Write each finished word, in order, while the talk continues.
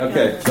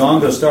Okay, so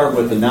I'm going to start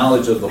with the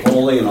knowledge of the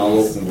holy, and I'll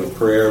open with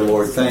prayer.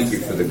 Lord, thank you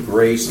for the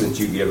grace that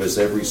you give us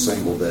every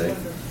single day.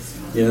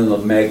 The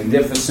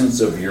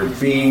magnificence of your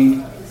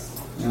being.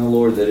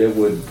 Lord, that it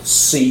would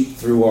seep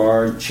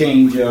through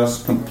change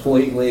us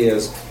completely.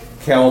 As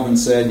Calvin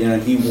said,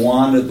 he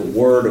wanted the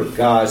Word of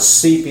God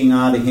seeping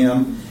out of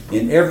him.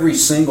 In every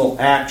single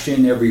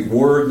action, every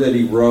word that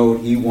he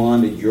wrote, he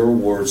wanted your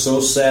Word so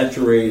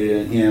saturated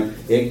in him,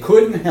 it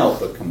couldn't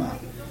help but come out.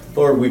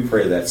 Lord, we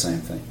pray that same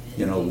thing.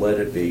 Let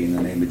it be in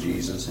the name of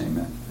Jesus.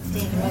 Amen.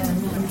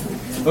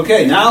 Amen.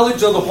 Okay,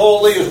 knowledge of the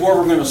holy is where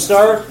we're going to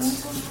start.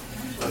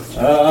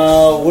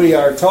 We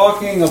are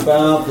talking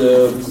about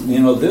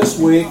this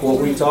week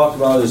what we talked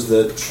about is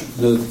the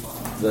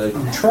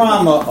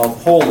trauma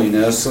of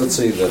holiness. Let's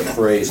see the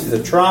phrase,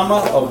 the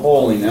trauma of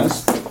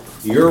holiness.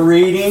 Your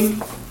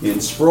reading in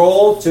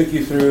Sproul took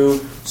you through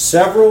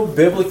several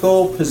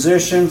biblical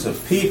positions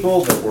of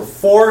people that were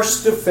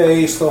forced to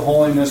face the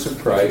holiness of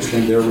Christ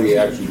and their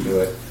reaction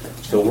to it.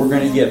 So we're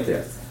going to get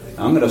there.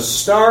 I'm going to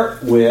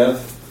start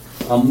with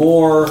a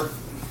more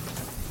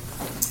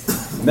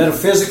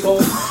metaphysical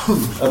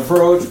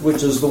approach,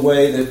 which is the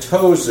way that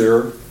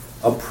Tozer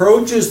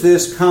approaches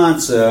this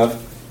concept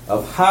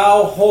of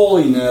how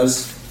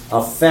holiness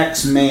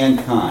affects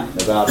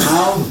mankind, about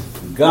how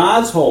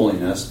God's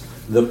holiness,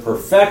 the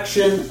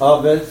perfection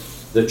of it,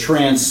 the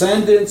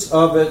transcendence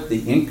of it,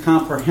 the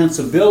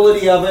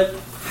incomprehensibility of it,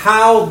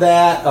 how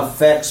that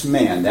affects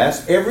man.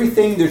 That's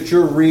everything that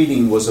your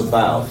reading was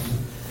about.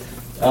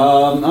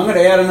 I'm going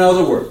to add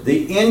another word,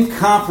 the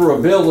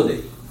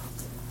incomparability.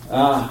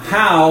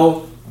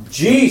 How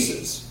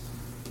Jesus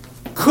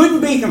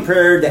couldn't be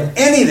compared to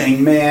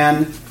anything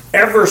man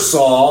ever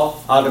saw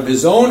out of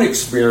his own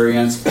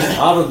experience,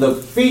 out of the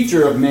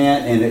feature of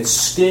man, and it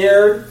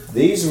scared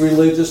these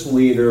religious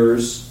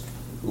leaders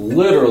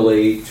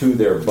literally to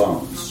their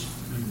bones.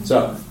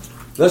 So,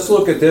 let's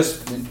look at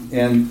this.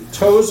 And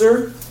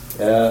Tozer,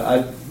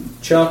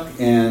 Chuck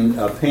and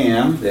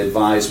Pam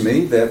advised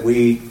me that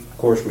we, of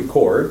course,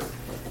 record,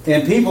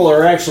 and people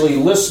are actually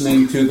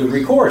listening to the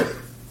recording.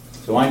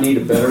 So I need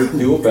to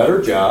do a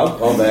better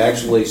job of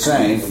actually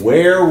saying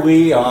where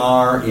we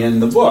are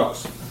in the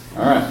books.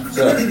 All right,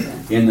 so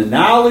in the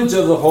knowledge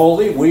of the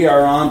holy, we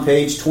are on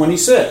page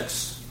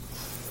 26.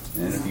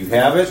 And if you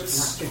have it,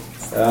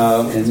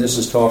 and this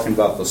is talking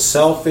about the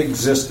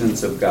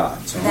self-existence of God.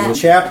 So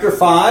chapter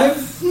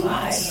 5,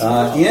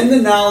 in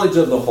the knowledge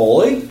of the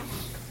holy,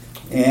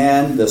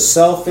 and the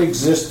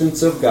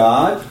self-existence of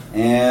God,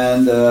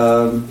 and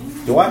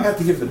do I have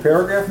to give the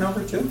paragraph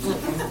number too?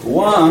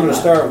 I'm going to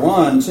start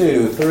 1,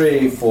 2,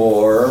 3,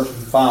 4,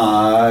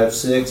 5,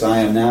 6. I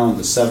am now in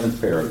the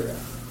 7th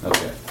paragraph.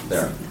 Okay,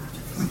 there.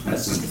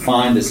 That's as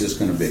defined as it's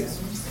going to be.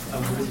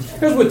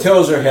 Here's what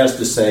Tozer has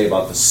to say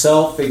about the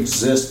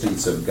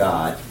self-existence of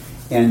God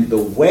and the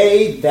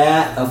way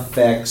that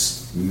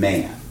affects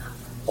man,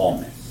 all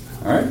men.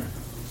 All right?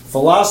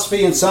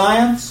 Philosophy and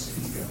science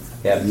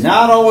have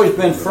not always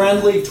been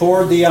friendly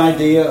toward the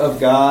idea of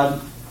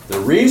God. The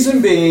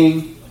reason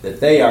being that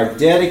they are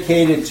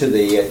dedicated to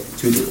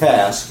the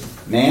task.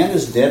 Man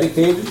is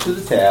dedicated to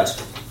the task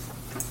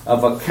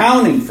of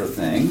accounting for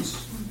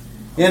things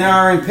and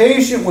are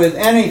impatient with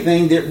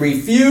anything that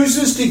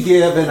refuses to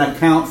give an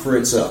account for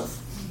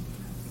itself.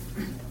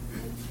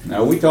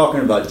 Now, are we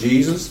talking about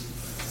Jesus?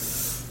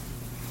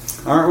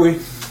 Aren't we?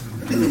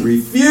 He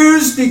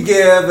refused to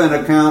give an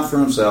account for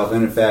himself.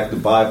 And in fact, the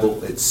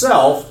Bible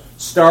itself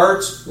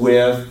starts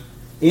with,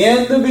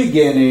 in the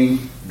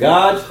beginning,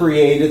 God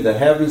created the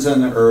heavens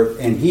and the earth,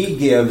 and he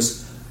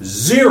gives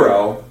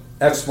zero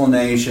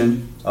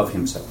explanation of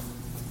himself.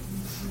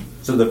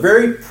 So the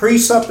very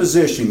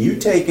presupposition you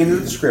take into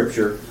the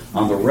Scripture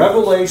on the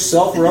revelation,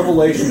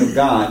 self-revelation of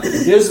God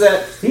is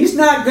that he's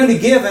not going to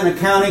give an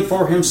accounting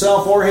for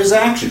himself or his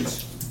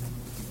actions.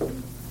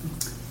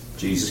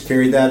 Jesus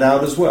carried that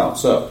out as well.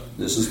 So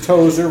this is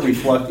Tozer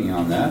reflecting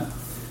on that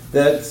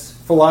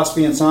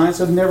philosophy and science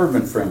have never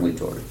been friendly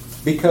toward it.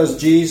 Because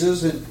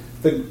Jesus,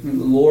 the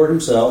Lord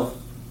himself,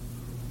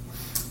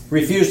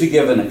 refused to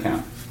give an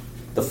account.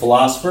 The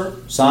philosopher,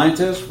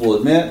 scientist will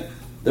admit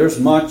there's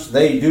much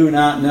they do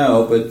not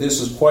know, but this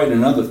is quite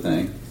another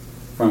thing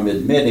from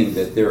admitting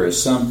that there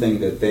is something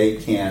that they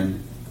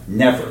can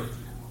never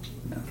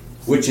know,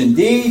 which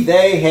indeed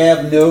they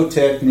have no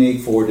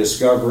technique for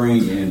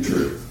discovering in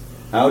truth.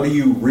 How do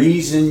you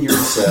reason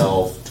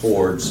yourself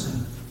towards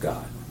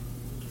God?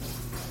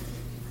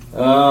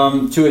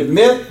 To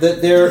admit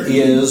that there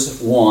is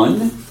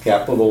one,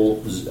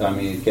 capital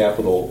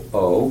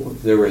O,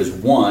 there is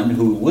one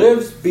who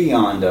lives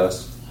beyond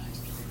us,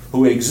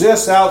 who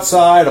exists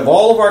outside of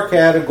all of our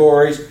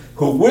categories,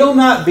 who will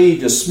not be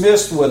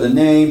dismissed with a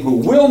name, who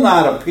will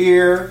not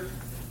appear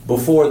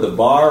before the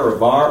bar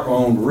of our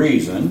own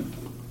reason,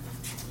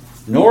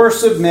 nor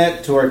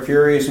submit to our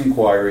curious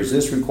inquiries.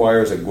 This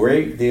requires a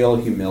great deal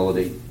of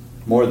humility,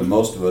 more than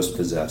most of us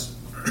possess,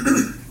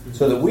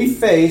 so that we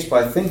face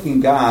by thinking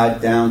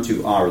God down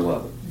to our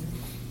level.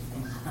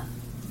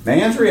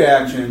 Man's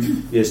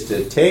reaction is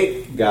to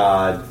take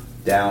God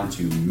down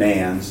to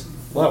man's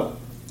level.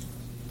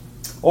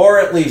 or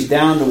at least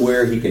down to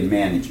where he can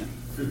manage him.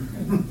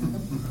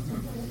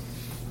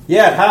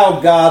 Yet how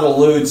God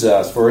eludes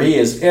us, for he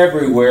is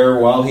everywhere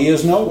while he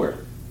is nowhere.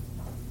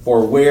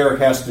 For where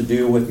has to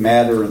do with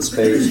matter and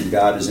space, and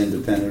God is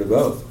independent of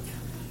both.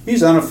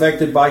 He's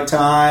unaffected by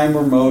time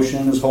or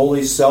motion, is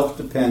wholly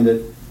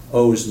self-dependent,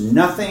 owes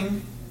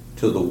nothing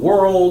to the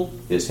world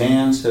his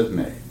hands have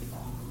made.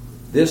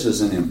 This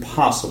is an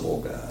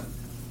impossible God.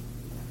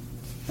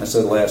 I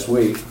said last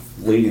week,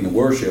 leading the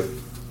worship,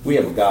 we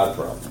have a God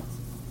problem.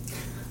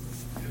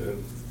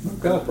 A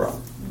God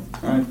problem,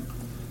 right?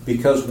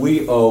 Because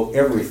we owe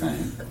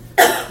everything.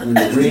 And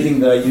the reading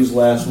that I used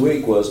last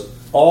week was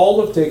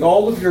take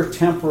all of your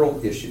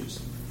temporal issues.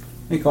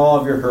 Take all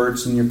of your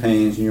hurts and your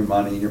pains and your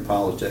money and your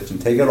politics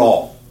and take it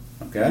all.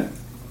 Okay?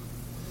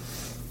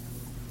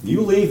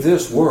 You leave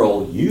this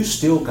world, you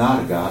still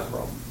got a God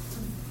problem.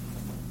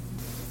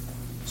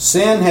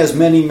 Sin has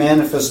many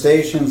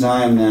manifestations.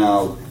 I'm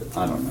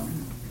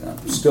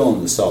still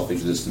in the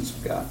self-existence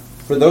of God.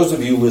 For those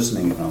of you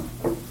listening at home,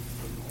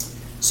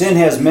 sin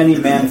has many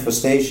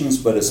manifestations,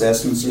 but its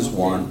essence is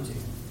one.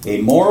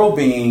 A moral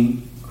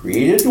being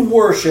created to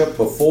worship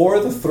before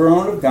the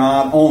throne of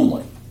God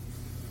only.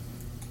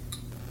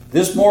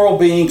 This moral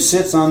being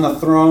sits on the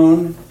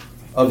throne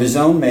of his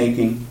own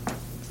making,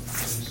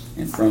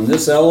 and from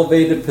this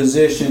elevated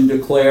position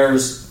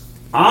declares,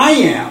 I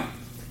am.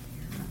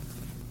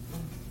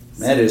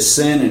 That is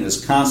sin in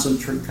its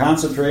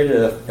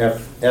concentrated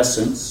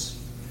essence,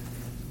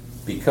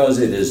 because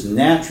it is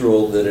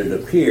natural that it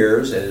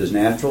appears, it is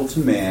natural to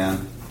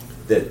man,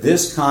 that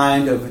this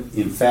kind of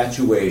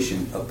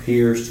infatuation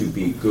appears to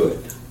be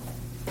good.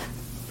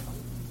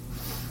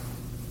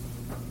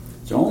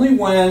 It's only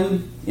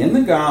when, in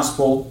the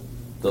gospel,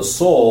 the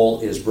soul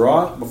is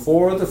brought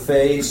before the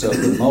face of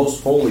the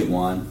Most Holy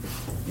One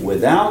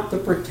without the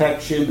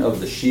protection of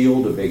the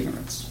shield of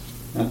ignorance.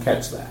 Now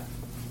catch that.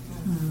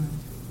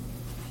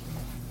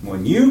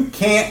 When you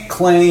can't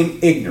claim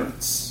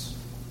ignorance,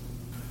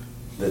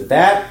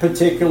 that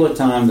particular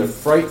time the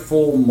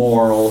frightful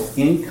moral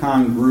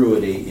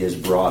incongruity is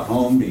brought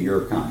home to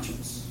your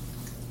conscience.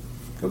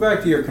 Go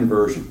back to your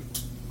conversion.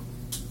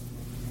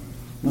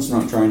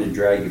 Listen, I'm trying to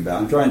drag you back.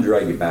 I'm trying to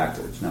drag you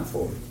backwards, not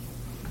forward.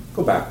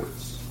 Go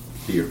backwards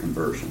to your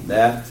conversion.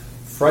 That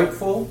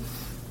frightful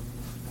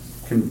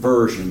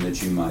conversion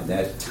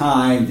that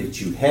time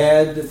that you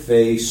had to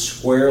face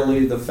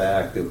squarely the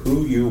fact of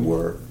who you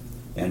were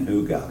and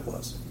who God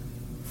was.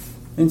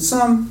 In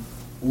some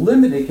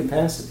limited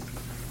capacity.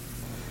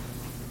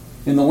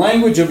 In the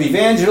language of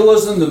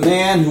evangelism, the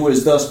man who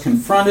is thus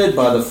confronted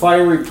by the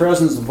fiery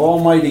presence of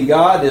Almighty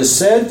God is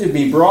said to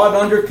be brought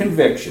under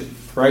conviction.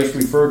 Christ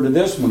referred to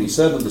this when he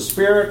said of the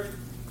Spirit,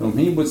 whom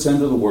he would send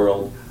to the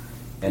world,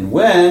 and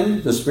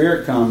when the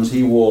Spirit comes,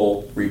 he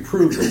will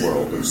reprove the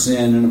world of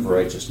sin and of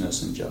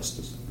righteousness and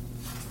justice.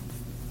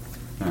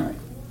 All right,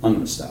 I'm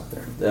going to stop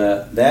there.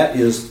 That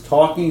is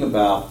talking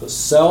about the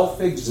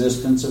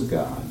self-existence of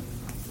God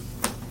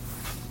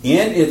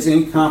in its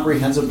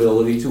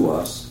incomprehensibility to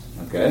us.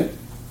 Okay?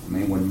 I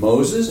mean, when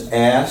Moses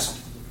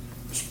asked,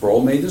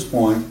 Sproul made this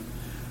point,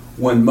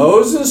 when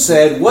Moses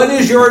said, what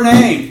is your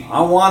name?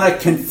 I want to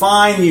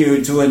confine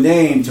you to a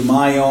name to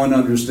my own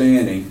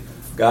understanding.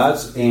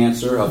 God's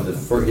answer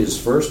for his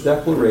first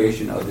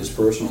declaration of his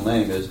personal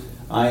name is,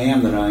 I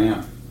am that I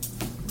am.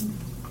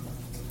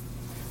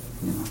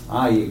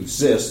 I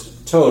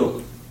exist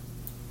totally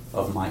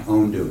of my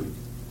own doing.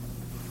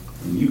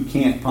 And you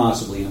can't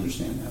possibly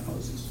understand that,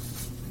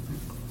 Moses.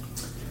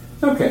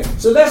 Okay,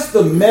 so that's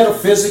the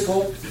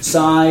metaphysical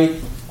side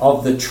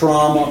of the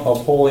trauma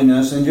of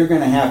holiness, and you're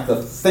going to have to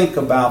think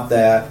about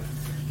that,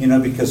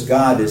 because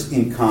God is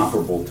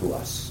incomparable to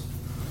us.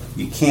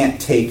 You can't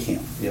take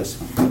him.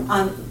 Yes,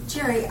 honey?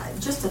 Jerry,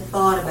 just a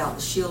thought about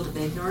the shield of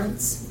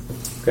ignorance.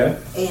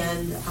 Okay.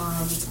 And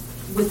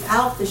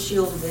without the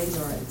shield of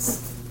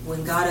ignorance,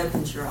 when God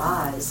opens your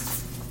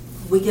eyes,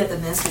 we get the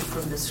message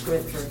from the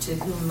Scripture, to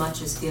whom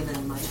much is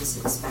given, much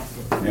is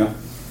expected. Yeah.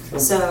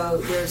 So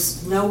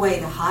there's no way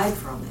to hide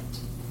from it.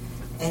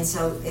 And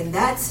so in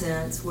that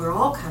sense, we're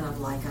all kind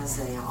of like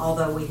Isaiah,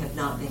 although we have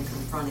not been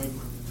confronted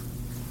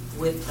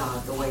with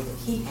God the way that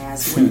he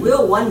has. We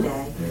will one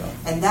day, yeah.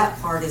 And that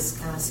part is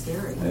kind of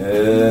scary.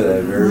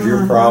 There's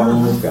your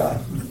problem with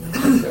God.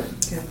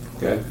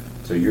 Okay.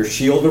 So your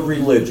shield of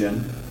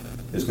religion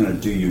is going to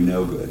do you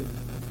no good.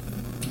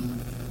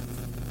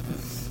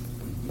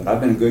 But I've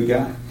been a good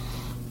guy.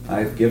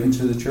 I've given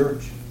to the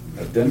church.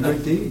 I've done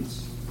good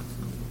deeds.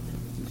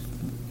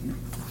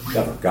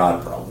 Got a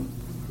God problem.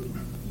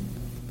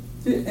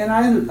 And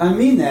I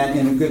mean that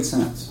in a good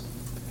sense.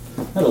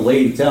 I had a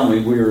lady tell me,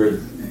 we were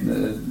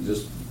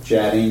just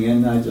chatting,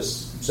 and I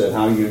just said,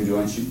 how are you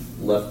enjoying? She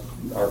left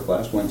our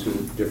class, went to a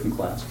different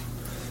class.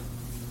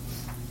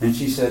 And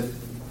she said,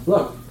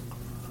 look,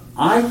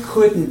 I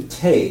couldn't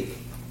take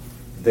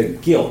the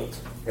guilt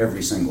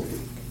every single week.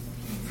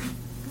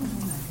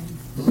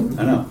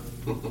 I know.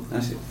 I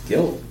said,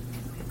 guilt?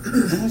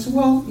 And I said,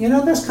 well,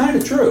 that's kind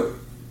of true.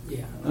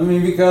 Yeah. I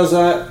mean, because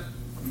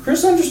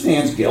Chris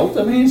understands guilt.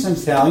 I mean, he's an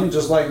Italian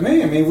just like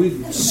me. I mean,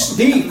 we've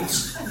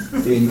steeped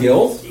in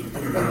guilt.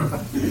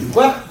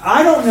 But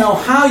I don't know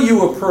how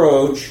you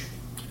approach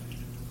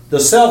the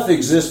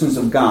self-existence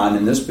of God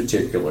in this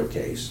particular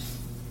case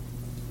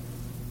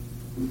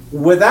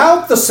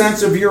without the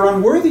sense of your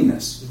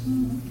unworthiness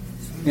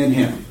in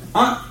Him.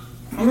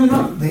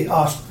 The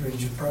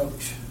ostrich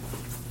approach.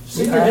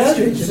 Stick your head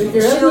in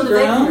the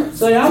ground.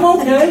 Say, I'm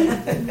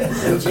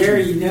okay.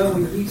 Jerry,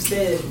 when you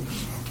said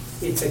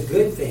it's a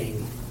good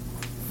thing,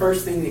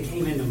 first thing that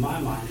came into my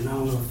mind, and I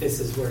don't know if this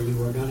is where you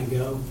were going to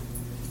go,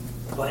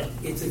 but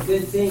it's a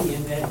good thing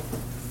in that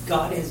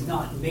God has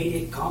not made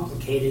it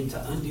complicated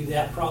to undo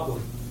that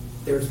problem.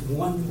 There's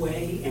one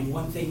way and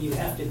one thing you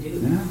have to do,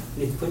 and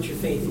it's put your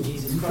faith in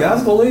Jesus Christ. You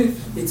gotta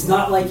believe. It's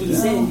not like He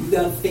said you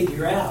got to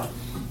figure out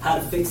how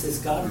to fix this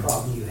God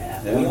problem you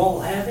have. Yeah. We all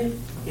have it,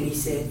 and He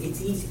said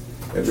it's easy.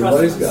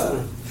 Everybody's got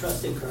it.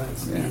 Trust in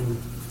Christ, Yeah.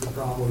 and the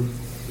problem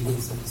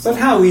begins. But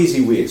how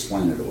easy we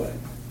explain it away,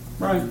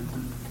 right?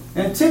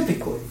 And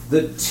typically,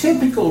 the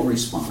typical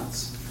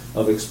response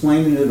of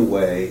explaining it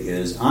away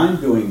is, I'm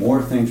doing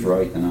more things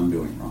right than I'm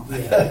doing wrong.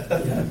 Yeah.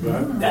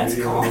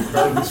 That's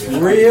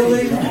common.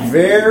 Really,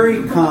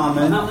 very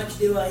common. How much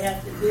do I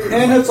have to do?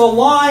 And it's a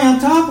lie on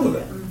top of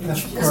it.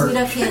 Because we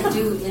can't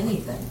do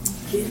anything.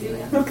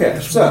 Okay,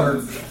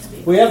 so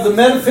we have the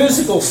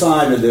metaphysical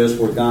side of this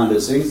where God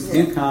is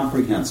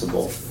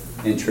incomprehensible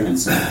and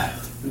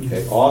transcendent.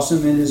 Okay,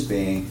 awesome in His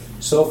being,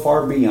 so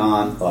far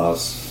beyond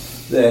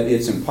us that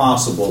it's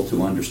impossible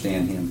to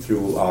understand Him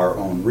through our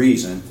own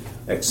reason,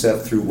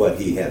 except through what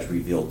He has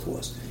revealed to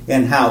us,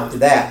 and how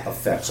that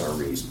affects our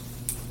reason.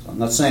 So I'm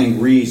not saying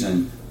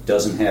reason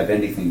doesn't have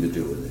anything to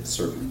do with it. It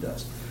certainly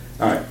does.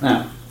 All right,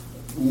 now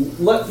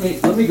let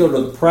me go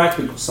to the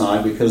practical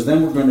side, because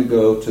then we're going to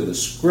go to the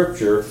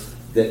scripture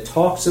that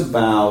talks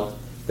about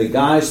the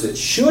guys that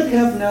should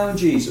have known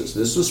Jesus.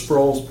 This is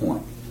Sproul's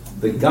point.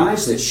 The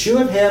guys that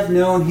should have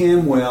known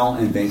Him well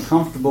and been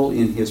comfortable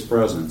in His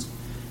presence,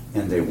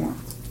 and they weren't.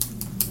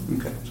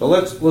 Okay, so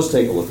let's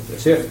take a look at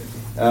this here.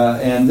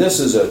 And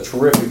this is a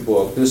terrific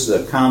book. This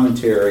is a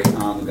commentary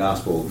on the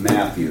Gospel of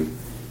Matthew.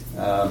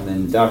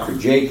 And Dr.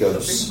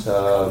 Jacobs...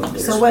 so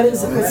what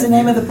is it? What's the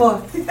name of the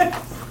book?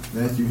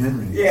 Matthew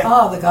Henry. Yeah.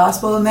 Oh, the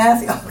Gospel of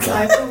Matthew.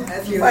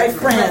 Okay. By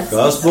France.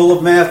 Gospel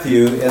of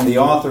Matthew, and the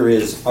author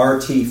is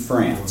R.T.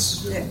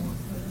 France.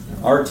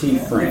 R.T.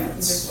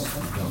 France.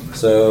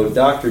 So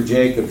Dr.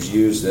 Jacobs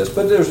used this,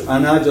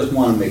 and I just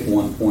want to make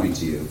one point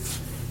to you.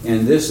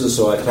 And this is,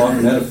 so I talk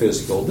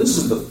metaphysical. This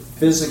is the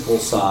physical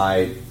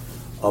side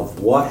of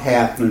what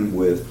happened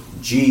with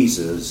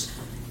Jesus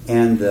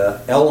and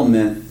the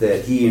element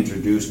that He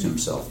introduced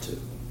Himself to.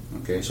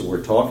 Okay, so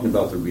we're talking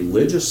about the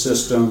religious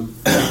system,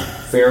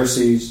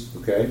 Pharisees.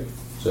 Okay,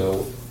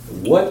 so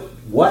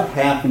what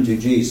happened to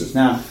Jesus?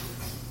 Now,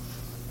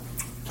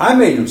 I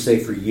made a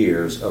mistake for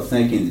years of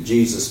thinking that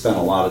Jesus spent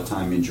a lot of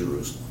time in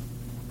Jerusalem.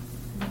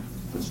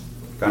 Just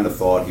kind of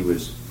thought He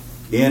was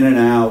in and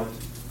out,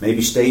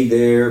 maybe stayed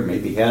there,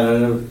 maybe had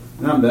and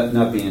I'm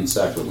not being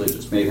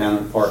sacrilegious, maybe had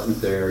an apartment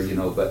there,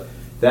 but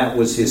that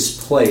was His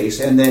place,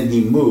 and then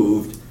He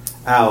moved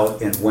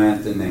out and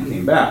went and then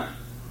came back.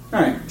 All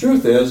right,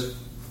 truth is,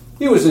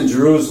 He was in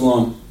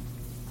Jerusalem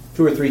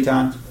 2 or 3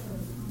 times,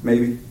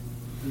 maybe.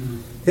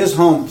 His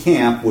home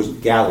camp was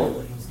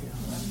Galilee.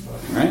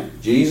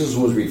 Right? Jesus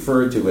was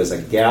referred to as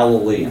a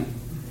Galilean.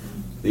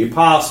 The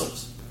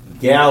apostles,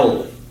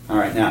 Galilee. All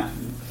right, now,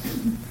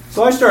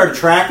 so I started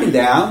tracking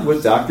down,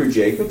 with Dr.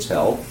 Jacobs'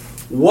 help,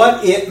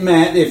 what it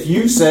meant if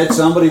you said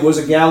somebody was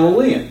a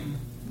Galilean.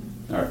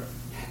 All right,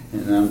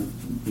 and I'm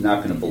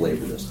not going to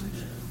belabor this.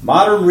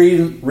 Modern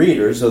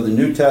readers of the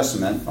New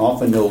Testament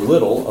often know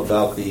little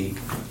about the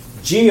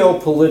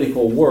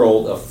geopolitical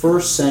world of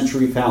first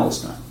century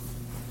Palestine.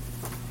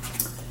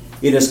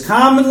 It is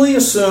commonly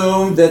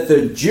assumed that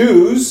the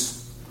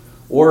Jews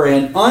were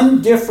an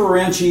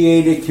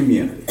undifferentiated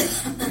community,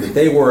 that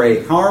they were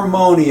a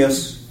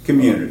harmonious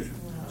community.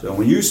 So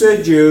when you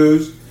said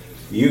Jews,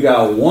 you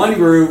got one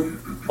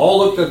group, all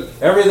looked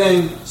at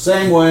everything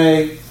same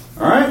way,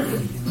 all right?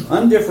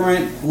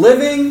 Undifferent,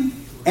 living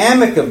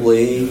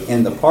amicably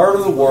in the part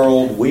of the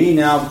world we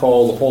now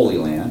call the Holy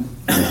Land.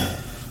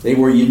 They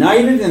were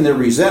united in their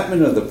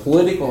resentment of the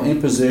political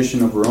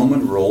imposition of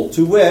Roman rule,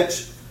 to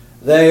which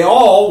they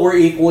all were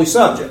equally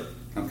subject.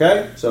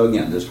 Okay? So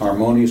again, this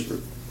harmonious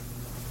group.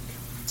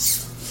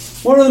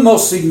 One of the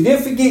most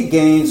significant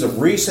gains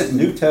of recent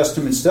New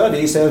Testament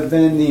studies has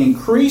been the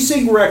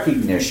increasing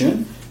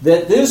recognition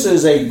that this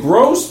is a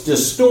gross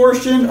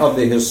distortion of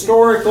the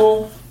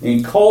historical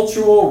and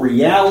cultural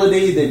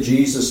reality that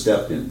Jesus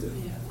stepped into.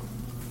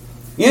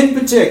 In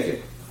particular,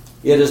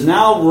 it is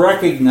now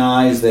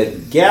recognized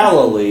that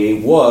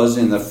Galilee was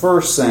in the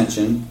first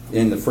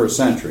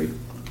century,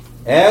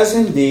 as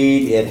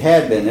indeed it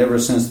had been ever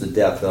since the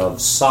death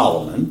of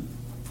Solomon.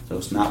 So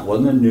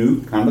wasn't a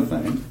new kind of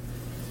thing.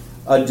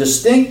 A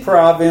distinct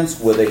province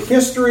with a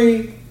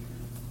history,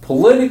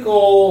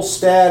 political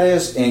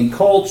status, and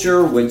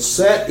culture which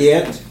set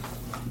it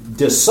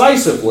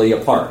decisively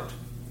apart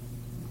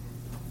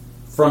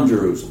from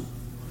Jerusalem.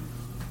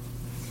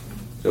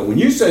 So when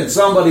you said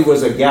somebody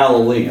was a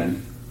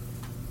Galilean,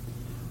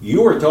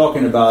 you were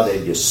talking about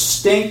a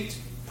distinct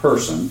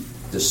person,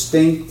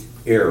 distinct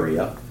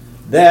area,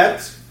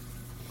 that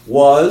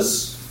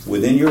was,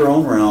 within your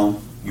own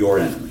realm, your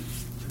enemy.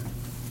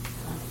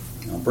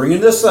 I'm bringing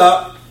this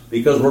up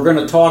because we're going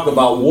to talk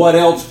about what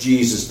else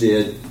Jesus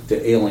did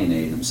to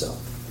alienate himself.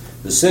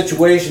 The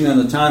situation in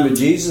the time of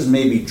Jesus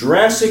may be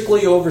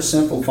drastically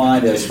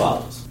oversimplified as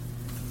follows.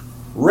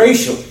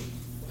 Racially,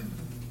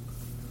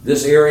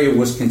 this area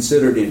was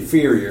considered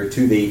inferior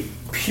to the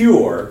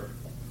pure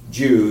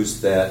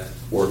Jews that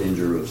were in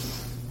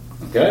Jerusalem.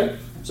 Okay?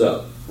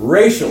 So,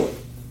 racially,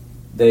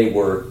 they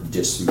were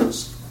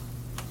dismissed.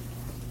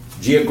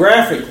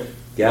 Geographically,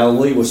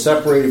 Galilee was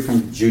separated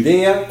from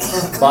Judea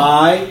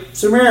by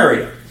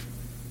Samaria.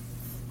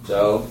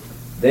 So,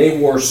 they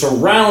were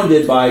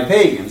surrounded by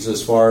pagans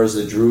as far as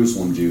the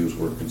Jerusalem Jews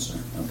were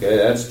concerned. Okay,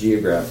 that's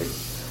geographic.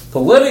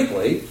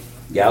 Politically,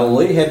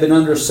 Galilee had been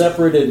under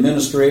separate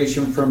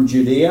administration from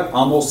Judea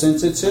almost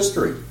since its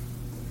history.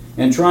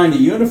 And trying to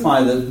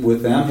unify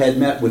with them had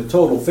met with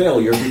total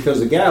failure because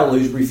the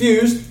Galilees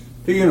refused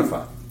to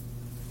unify.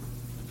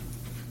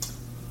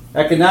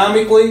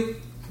 Economically,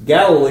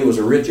 Galilee was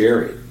a rich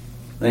area.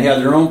 They had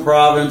their own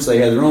province, they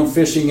had their own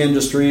fishing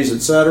industries,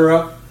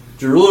 etc.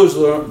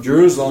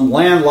 Jerusalem,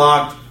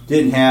 landlocked,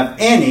 didn't have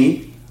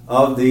any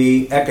of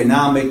the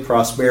economic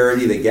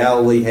prosperity that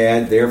Galilee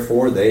had.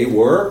 Therefore, they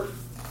were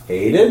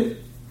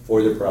hated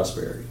for their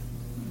prosperity.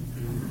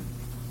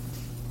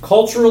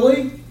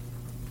 Culturally,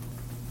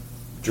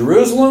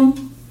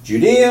 Jerusalem,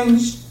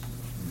 Judeans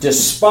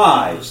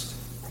despised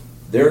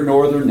their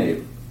northern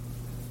neighbor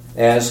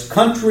as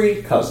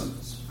country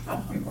cousins.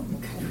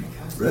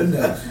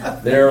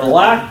 Rednecks. Their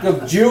lack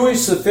of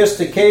Jewish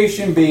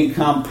sophistication being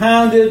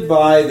compounded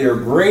by their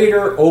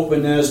greater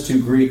openness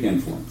to Greek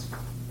influence.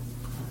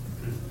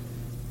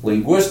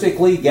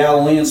 Linguistically,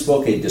 Galileans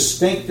spoke a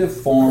distinctive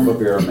form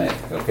of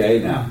Aramaic. Okay,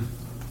 now,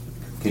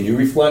 can you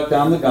reflect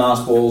on the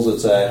Gospels that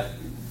say,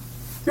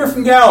 you're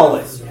from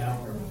Galilee.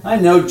 I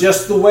know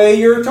just the way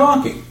you're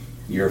talking.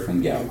 You're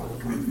from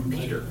Galilee.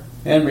 Peter.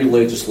 And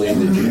religiously, in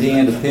the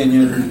Judean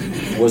opinion,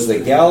 was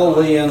that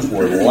Galileans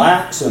were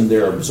lax in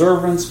their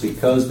observance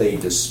because they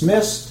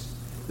dismissed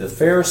the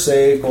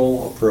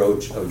Pharisaical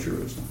approach of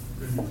Jerusalem.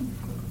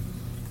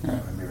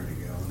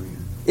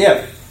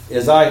 If,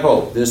 as I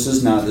hope, this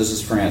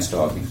is France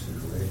talking,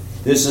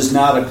 this is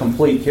not a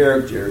complete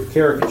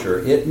caricature,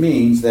 it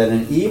means that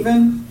an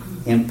even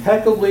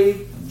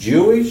impeccably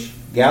Jewish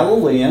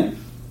Galilean,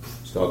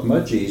 he's talking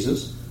about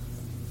Jesus,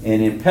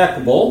 an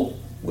impeccable,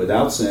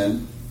 without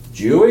sin,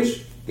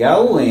 Jewish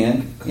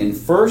Galilean in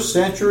first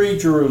century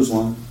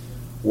Jerusalem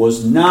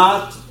was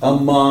not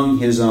among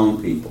his own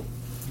people.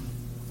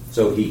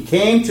 So he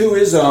came to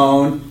his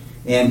own,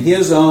 and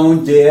his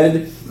own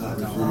did.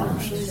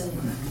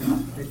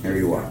 Here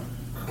you are.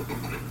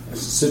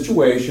 That's the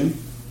situation.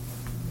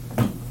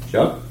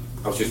 Chuck?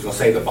 I was just going to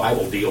say the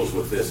Bible deals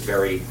with this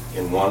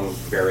in one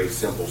very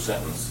simple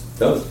sentence. It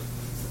does.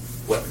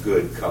 What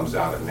good comes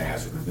out of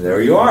Nazareth?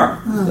 There you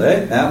are.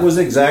 That was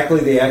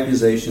exactly the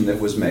accusation that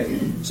was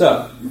made.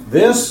 So,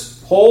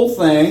 this whole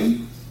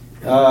thing,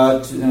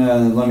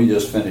 let me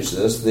just finish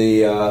this.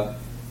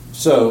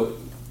 So,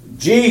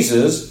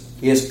 Jesus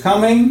is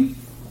coming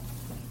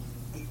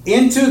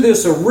into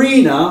this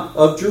arena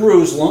of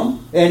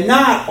Jerusalem, and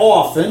not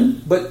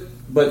often,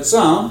 but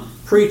some,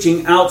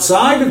 preaching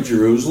outside of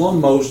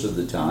Jerusalem most of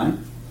the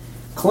time,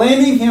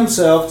 claiming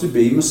himself to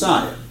be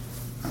Messiah.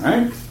 All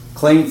right?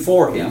 Claimed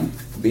for him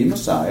to be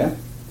Messiah.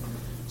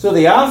 So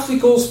the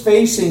obstacles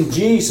facing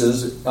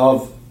Jesus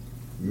of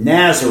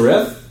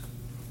Nazareth,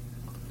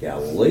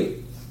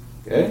 Galilee,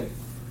 okay,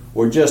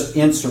 were just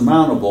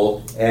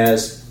insurmountable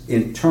as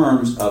in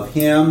terms of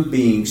him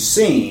being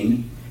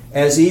seen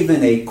as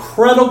even a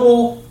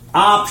credible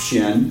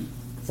option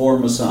for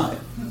Messiah.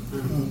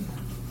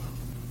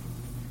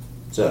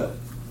 So,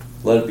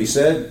 let it be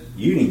said,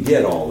 you didn't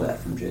get all that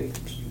from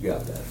Jacobs. You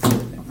got that from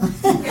him.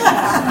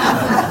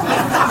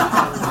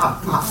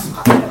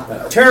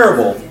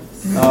 Terrible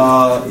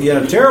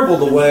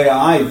the way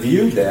I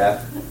viewed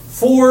that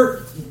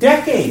for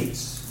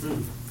decades.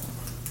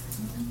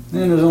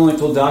 And it was only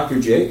until Dr.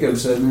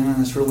 Jacobs said, "No,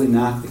 that's really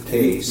not the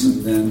case."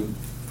 And then,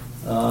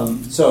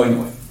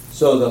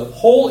 so the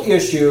whole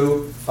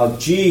issue of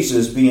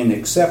Jesus being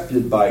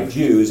accepted by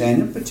Jews,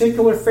 and in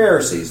particular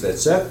Pharisees, that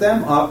set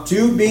them up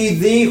to be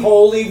the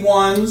holy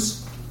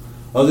ones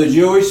of the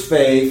Jewish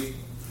faith,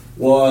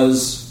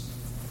 was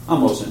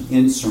almost an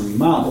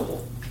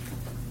insurmountable.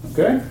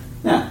 Okay?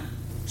 Now,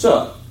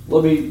 so,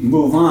 let me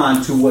move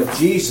on to what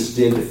Jesus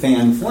did to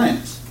fan the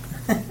flames.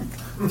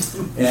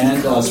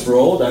 And Dr.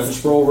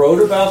 Sproul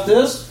wrote about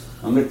this.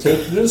 I'm going to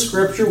take you to the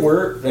scripture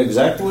where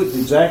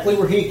exactly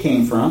where he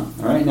came from.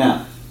 All right,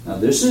 now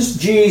this is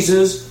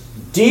Jesus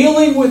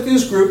dealing with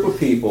this group of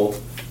people,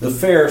 the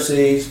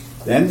Pharisees,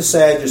 then the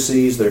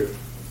Sadducees. They're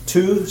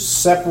two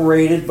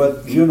separated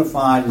but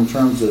unified in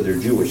terms of their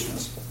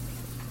Jewishness.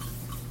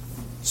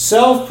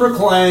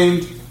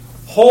 Self-proclaimed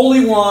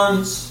holy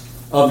ones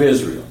of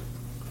Israel.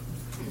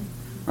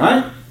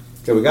 Right?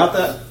 Okay, we got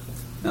that?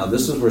 Now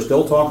we're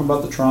still talking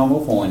about the trauma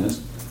of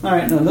holiness. All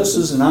right, now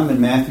and I'm in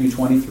Matthew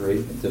 23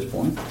 at this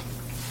point.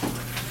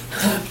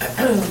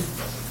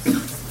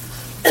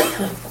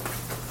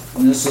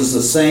 And this is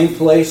the same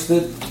place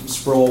that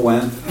Sproul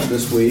went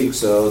this week,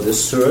 so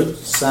this should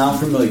sound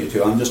familiar to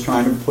you. I'm just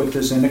trying to put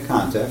this into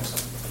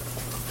context.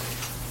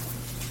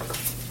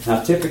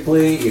 Now,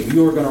 typically, if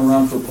you were going to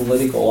run for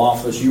political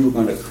office, you were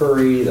going to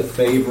curry the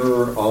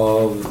favor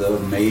of the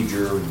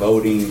major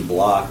voting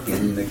bloc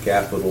in the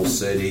capital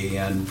city,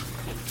 and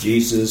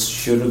Jesus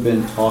should have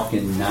been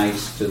talking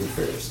nice to the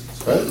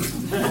Pharisees, right?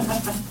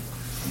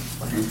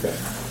 Okay.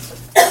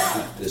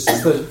 This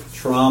is the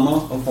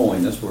trauma of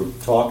holiness. We're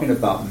talking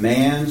about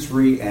man's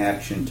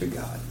reaction to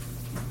God.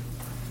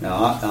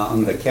 Now,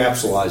 I'm going to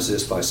capsulize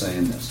this by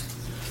saying this.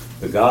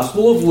 The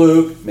Gospel of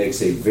Luke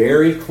makes a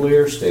very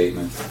clear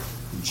statement.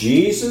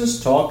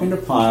 Jesus talking to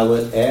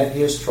Pilate at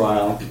his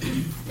trial,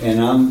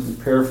 and I'm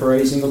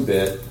paraphrasing a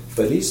bit,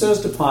 but he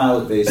says to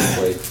Pilate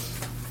basically,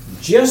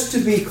 just to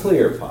be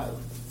clear, Pilate,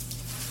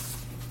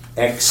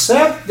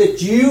 except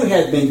that you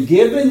had been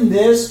given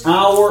this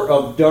hour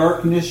of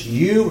darkness,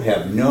 you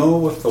have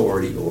no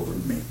authority over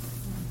me.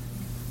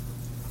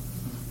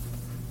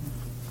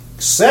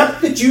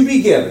 Except that you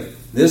be given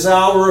this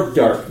hour of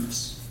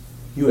darkness,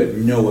 you have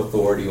no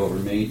authority over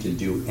me to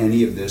do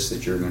any of this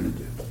that you're going to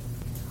do.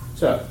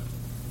 So,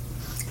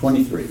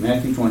 23,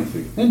 Matthew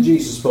 23. Then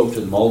Jesus spoke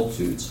to the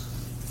multitudes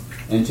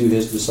and to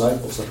his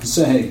disciples,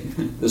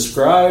 saying, the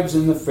scribes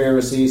and the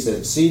Pharisees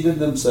had seated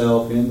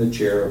themselves in the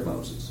chair of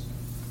Moses.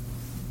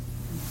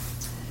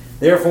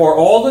 Therefore,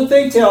 all that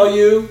they tell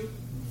you,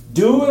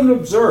 do and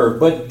observe,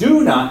 but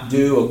do not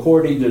do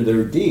according to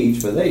their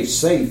deeds, for they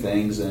say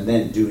things and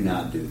then do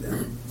not do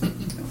them.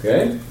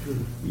 Okay?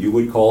 You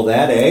would call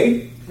that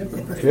a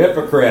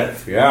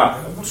hypocrite.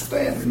 Yeah.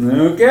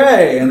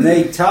 Okay. And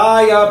they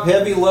tie up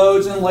heavy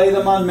loads and lay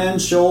them on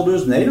men's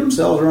shoulders, and they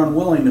themselves are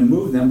unwilling to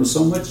move them with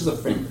so much as a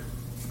finger.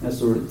 That's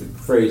the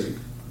phrasing.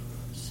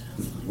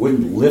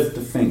 Wouldn't lift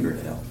a finger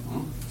to help.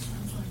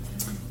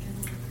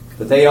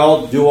 But they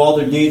all do all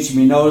their deeds to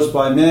be noticed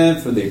by men,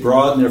 for they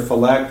broaden their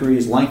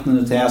phylacteries, lengthen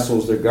the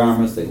tassels of their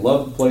garments. They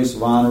love the place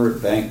of honor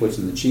at banquets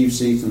and the chief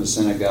seats in the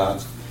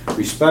synagogues,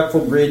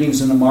 respectful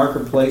greetings in the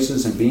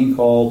marketplaces, and being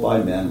called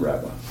by men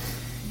rabbi.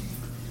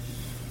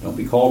 Don't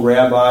be called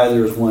rabbi.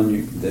 There is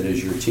one that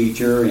is your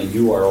teacher, and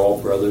you are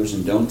all brothers.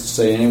 And don't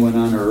say anyone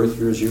on earth,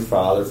 here is your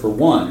father, for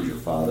one is your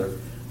Father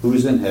who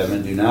is in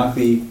heaven. Do not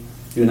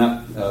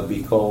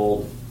be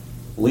called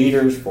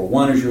leaders, for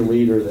one is your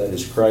leader, that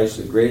is Christ.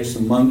 The greatest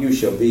among you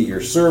shall be your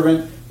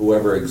servant.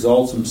 Whoever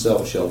exalts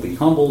himself shall be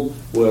humbled.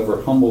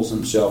 Whoever humbles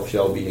himself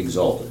shall be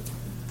exalted.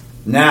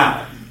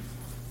 Now,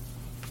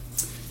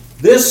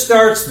 this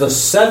starts the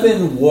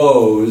 7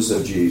 woes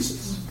of Jesus.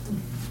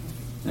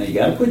 Now you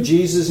got to put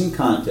Jesus in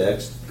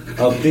context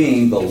of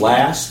being the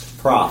last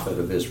prophet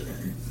of Israel.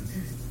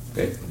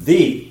 Okay,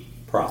 the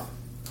prophet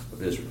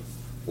of Israel,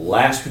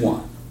 last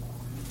one.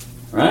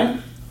 Right?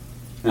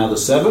 Now the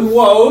 7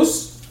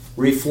 woes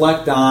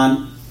reflect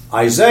on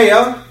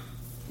Isaiah.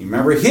 You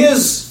remember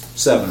his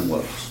 7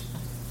 woes.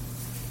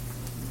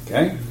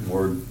 Okay,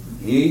 where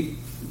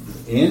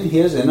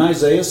in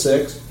Isaiah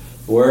 6,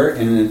 where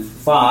in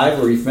 5,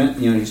 where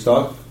he's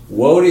talking.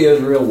 Woe to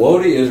Israel,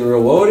 woe to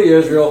Israel, woe to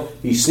Israel.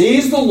 He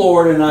sees the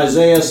Lord, and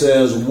Isaiah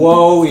says,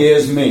 woe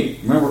is me.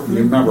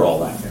 Remember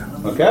all that.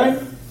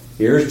 Okay?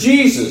 Here's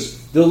Jesus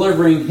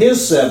delivering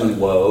his 7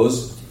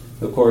 woes.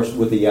 Of course,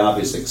 with the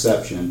obvious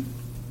exception,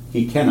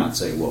 he cannot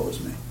say, woe is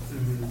me.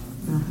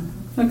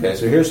 Okay,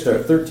 so here's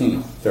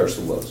 13. There's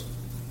the woes.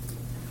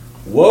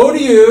 Woe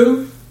to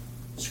you,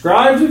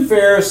 scribes and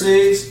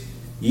Pharisees,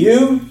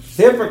 you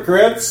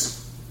hypocrites!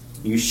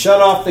 You shut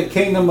off the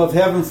kingdom of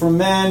heaven from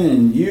men,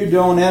 and you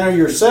don't enter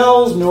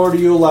yourselves, nor do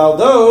you allow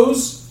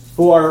those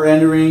who are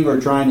entering or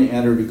trying to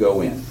enter to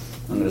go in.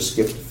 I'm going to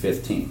skip to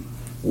 15.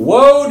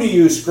 Woe to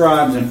you,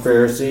 scribes and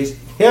Pharisees,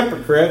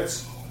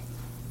 hypocrites!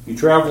 You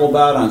travel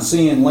about on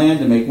sea and land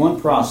to make one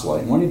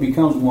proselyte. When he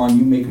becomes one,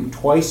 you make him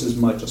twice as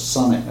much a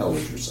son of hell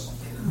as yourself.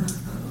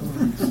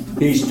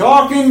 He's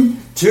talking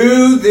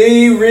to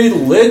the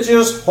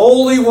religious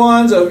holy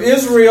ones of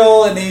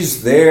Israel, and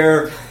he's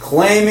there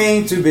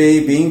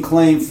being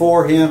claimed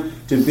for him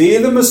to be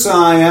the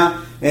Messiah,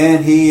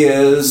 and he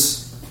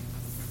is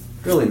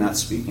really not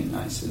speaking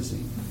nice, is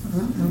he?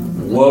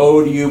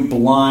 Woe to you,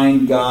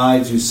 blind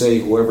guides, who say,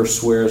 whoever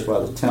swears by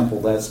the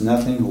temple, that's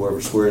nothing. Whoever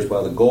swears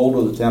by the gold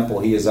of the temple,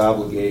 he is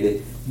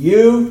obligated.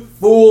 You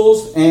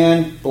fools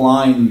and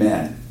blind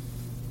men.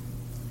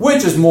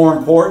 Which is more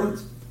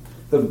important?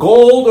 The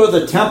gold or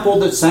the temple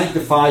that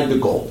sanctified the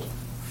gold?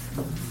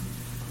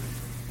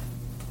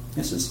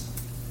 This is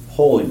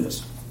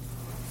holiness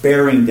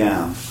bearing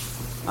down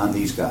on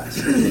these guys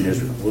in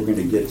Israel. We're going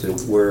to get to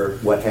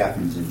what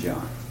happens in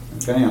John.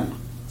 Okay, I'm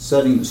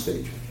setting the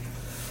stage.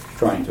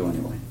 Trying to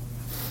anyway.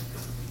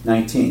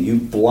 19. You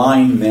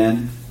blind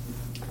men.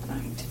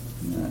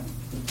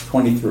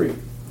 23.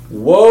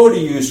 Woe to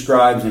you,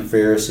 scribes and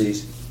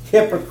Pharisees,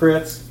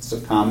 hypocrites. It's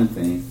a common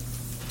theme.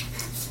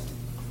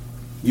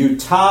 You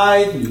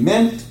tithe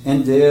mint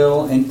and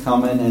dill and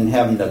cumin, and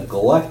have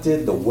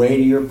neglected the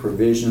weightier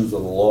provisions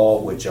of the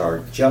law, which are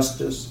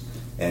justice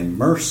and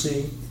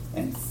mercy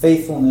and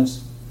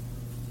faithfulness.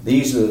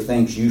 These are the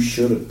things you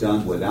should have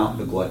done without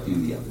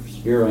neglecting the others.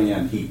 Here I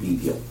am heaping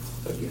guilt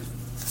again.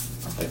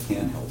 I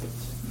can't help it.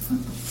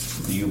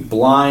 You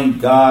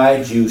blind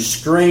guides, you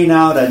strain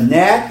out a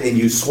gnat and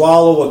you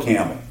swallow a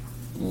camel.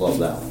 Love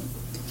that one.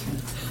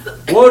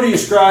 Woe to you,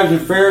 scribes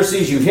and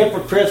Pharisees, you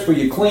hypocrites, for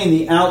you clean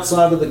the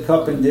outside of the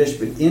cup and dish,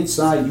 but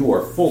inside you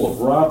are full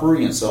of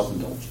robbery and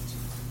self-indulgence.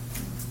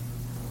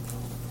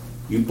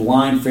 You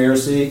blind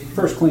Pharisee,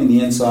 first clean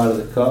the inside of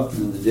the cup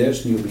and the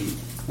dish,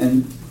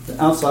 and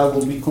the outside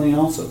will be clean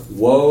also.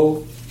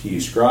 Woe to you,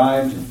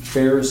 scribes and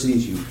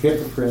Pharisees, you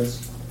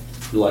hypocrites!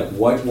 You're like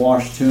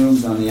whitewashed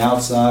tombs on the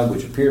outside,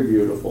 which appear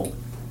beautiful.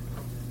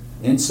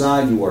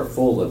 Inside you are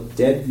full of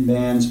dead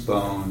man's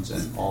bones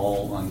and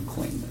all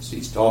uncleanness.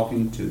 He's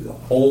talking to the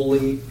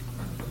holy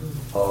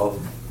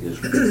of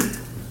Israel.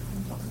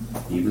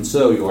 Even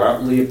so, you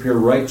outwardly appear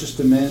righteous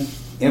to men.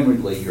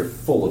 Inwardly, you're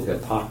full of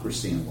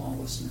hypocrisy and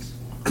lawlessness.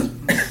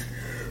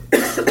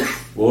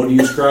 Woe to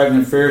you, scribes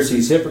and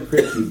Pharisees,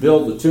 hypocrites! You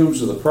build the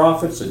tombs of the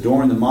prophets,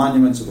 adorn the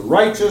monuments of the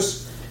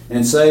righteous,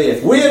 and say,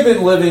 if we had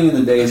been living in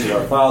the days of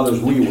our fathers,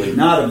 we would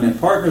not have been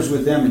partners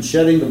with them in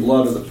shedding the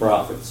blood of the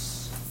prophets.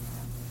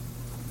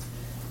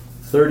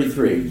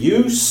 33.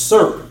 You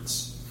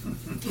serpents.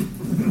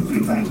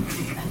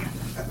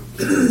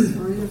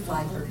 Brood of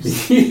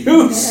vipers.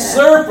 You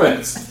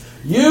serpents.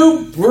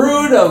 You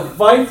brood of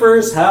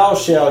vipers, how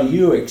shall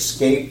you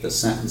escape the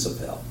sentence of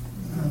hell?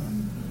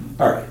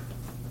 All right.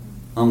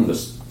 I'm going to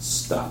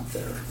stop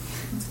there.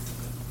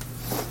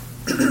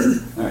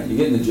 All right, you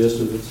getting the gist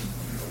of this?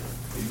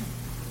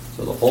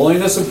 So the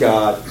holiness of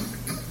God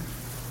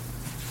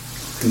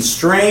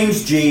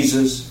constrains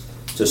Jesus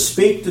to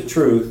speak the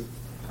truth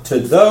to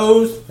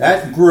those,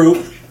 that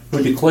group,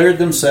 who declared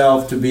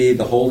themselves to be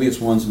the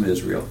holiest ones in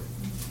Israel.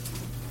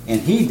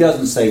 And he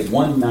doesn't say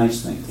one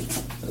nice thing to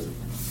them, does he?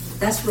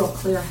 That's real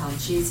clear how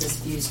Jesus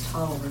views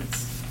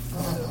tolerance.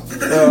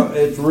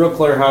 It's real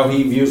clear how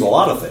he views a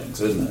lot of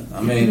things, isn't it?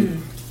 I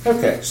mean,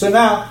 okay, so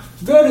now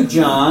go to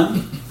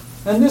John,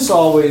 and this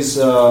always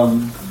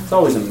it's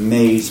always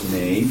amazed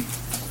me.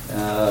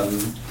 I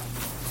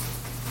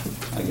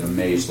get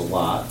amazed a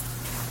lot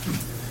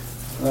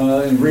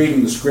in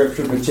reading the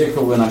scripture,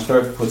 particularly when I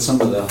start to put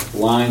some of the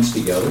lines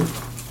together.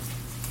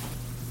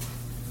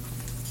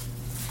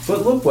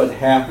 But look what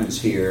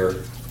happens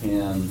here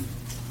in,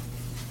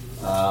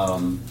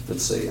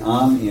 let's see,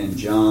 I'm in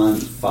John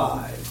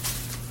 5.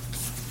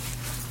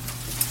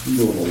 I'm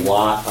doing a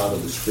lot out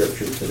of the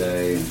scripture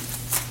today, and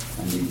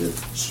I need to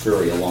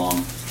scurry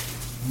along.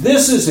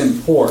 This is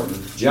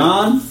important.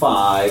 John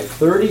 5,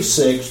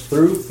 36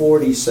 through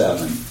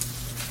 47.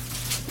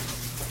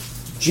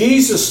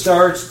 Jesus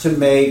starts to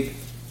make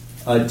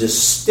a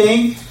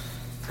distinct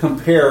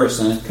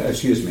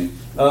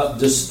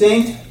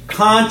distinct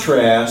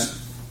contrast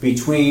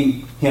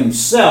between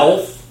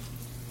himself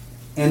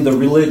and the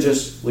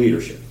religious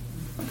leadership.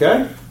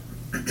 Okay?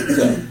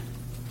 So,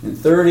 in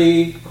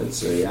 30, let's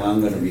see, I'm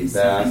going to read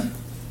back.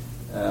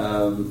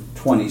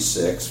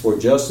 26. For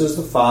just as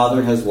the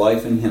Father has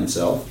life in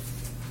himself,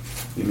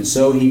 even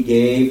so he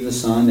gave the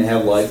Son to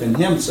have life in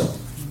himself.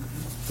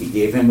 He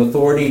gave him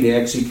authority to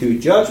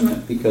execute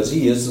judgment because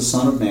he is the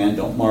Son of Man.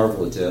 Don't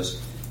marvel at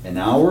this. An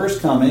hour is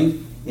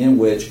coming in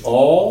which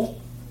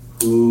all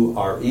who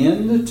are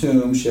in the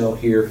tomb shall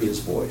hear his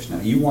voice.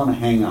 Now you want to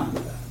hang on to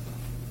that.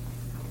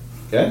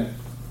 Okay?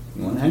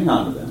 You want to hang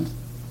on to that.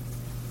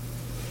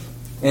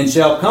 And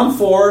shall come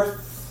forth.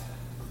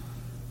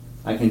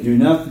 I can do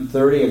nothing,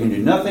 30, I can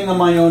do nothing on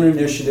my own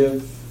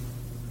initiative.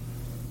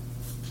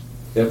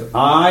 If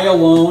I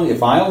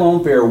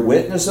alone bear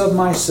witness of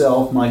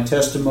myself, my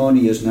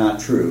testimony is not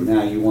true.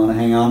 Now you want to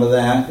hang on to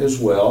that as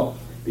well,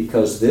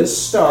 because this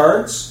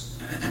starts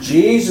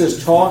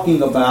Jesus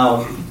talking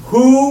about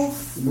who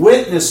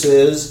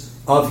witnesses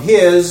of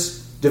his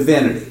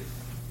divinity.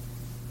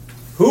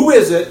 Who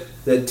is it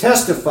that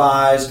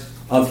testifies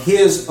of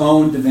his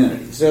own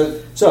divinity?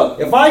 So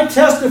if I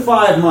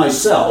testify of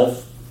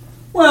myself,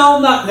 well,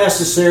 not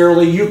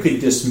necessarily. You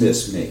could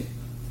dismiss me.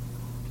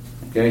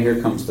 Okay,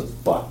 here comes the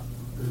but.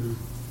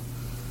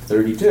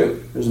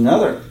 32. There's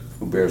another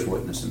who bears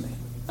witness of me.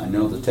 I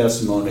know the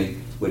testimony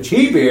which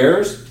he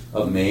bears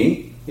of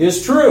me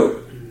is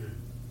true.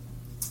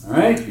 All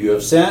right, you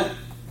have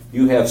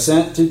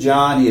sent to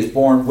John. He has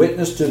borne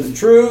witness to the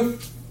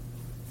truth.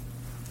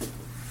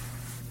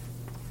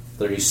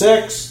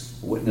 36.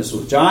 The witness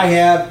which I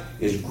have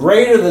is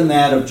greater than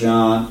that of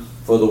John.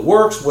 For the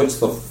works which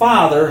the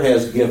Father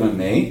has given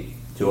me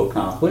to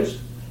accomplish,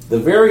 the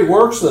very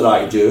works that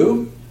I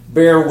do,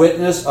 bear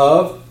witness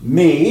of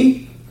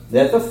me,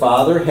 that the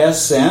Father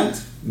has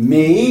sent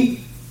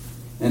me.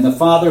 And the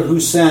Father who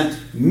sent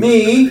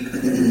me,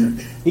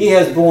 he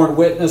has borne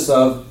witness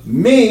of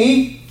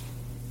me.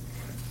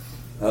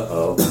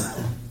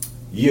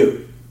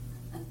 You.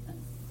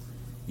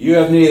 You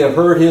have neither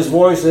heard his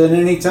voice at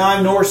any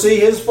time nor see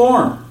his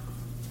form.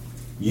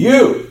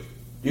 You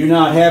do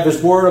not have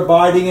his word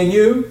abiding in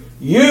you,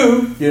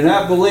 you do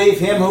not believe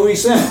him who he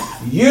sent.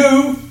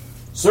 You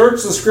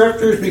search the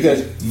scriptures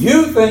because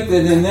you think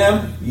that in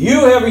them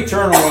you have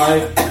eternal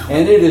life,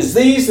 and it is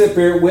these that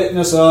bear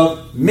witness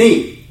of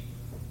me.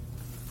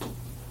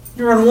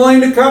 You're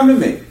unwilling to come to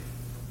me,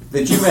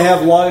 that you may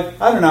have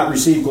life. I do not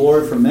receive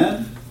glory from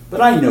men,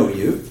 but I know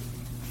you.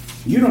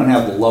 You don't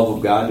have the love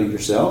of God in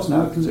yourselves.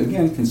 Now,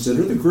 again,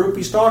 consider the group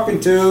he's talking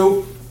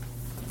to.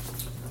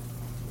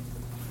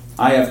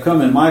 I have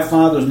come in my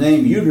Father's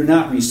name. You do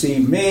not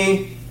receive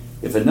me.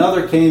 If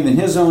another came in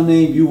his own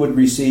name, you would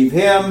receive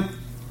him.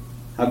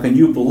 How can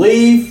you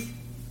believe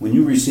when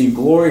you receive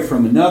glory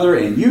from another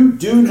and you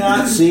do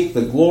not seek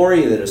the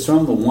glory that is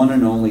from the one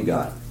and only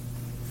God?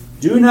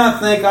 Do not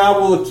think I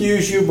will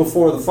accuse you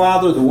before the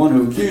Father. The one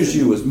who accused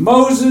you is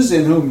Moses,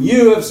 in whom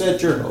you have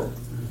set your hope.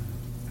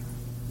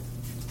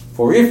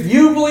 For if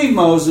you believe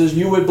Moses,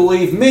 you would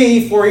believe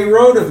me, for he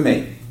wrote of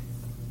me.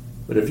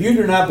 But if you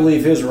do not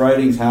believe his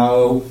writings,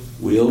 how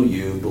will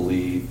you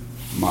believe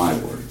my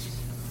words?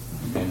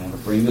 Okay, now to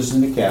bring this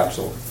in the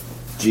capsule,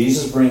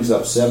 Jesus brings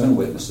up 7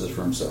 witnesses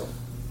for himself.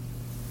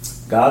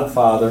 God the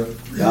Father,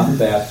 John the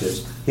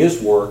Baptist,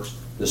 his works,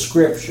 the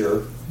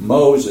Scripture,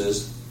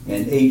 Moses,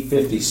 and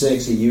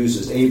 8:56 he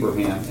uses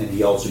Abraham, and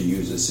he also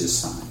uses his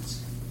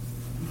signs.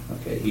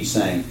 Okay, he's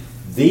saying,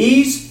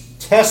 these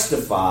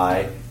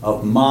testify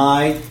of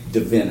my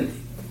divinity.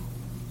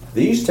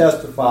 These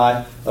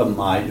testify of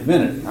my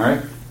divinity. All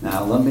right,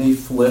 now let me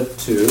flip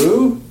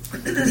to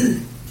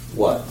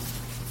what?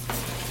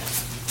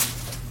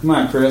 Come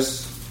on,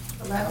 Chris.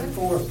 11.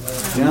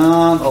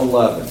 John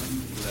 11.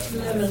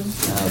 Now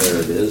there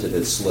it is. It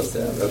had slipped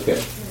out. Okay.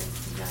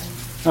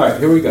 All right,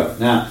 here we go.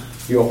 Now,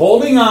 you're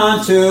holding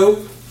on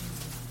to,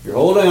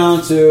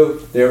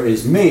 there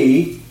is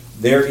me,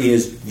 there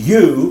is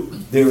you,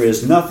 there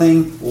is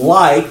nothing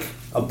like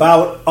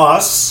about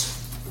us.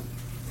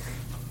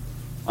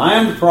 I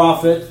am the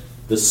prophet,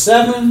 the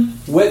 7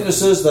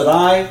 witnesses that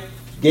I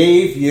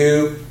gave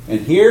you, and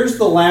here's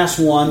the last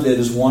one that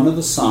is one of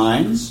the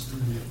signs,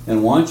 and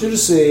I want you to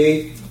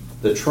see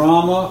the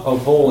trauma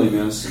of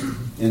holiness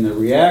in the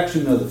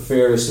reaction of the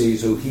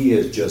Pharisees who he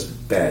has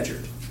just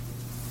badgered.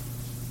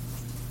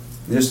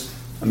 This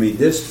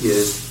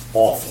is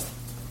awful.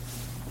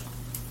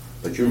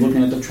 But you're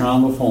looking at the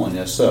trauma of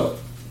holiness. So,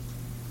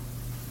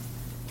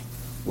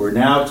 we're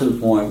now to the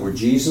point where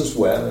Jesus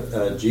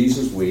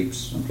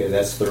weeps. Okay,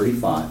 that's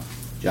 35.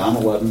 John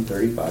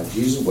 11:35.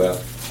 Jesus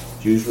wept.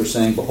 Jews were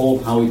saying,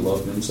 behold how he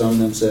loved him. Some of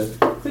them said,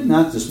 did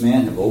not this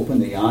man have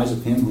opened the eyes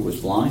of him who was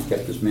blind,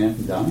 kept this man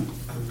from dying?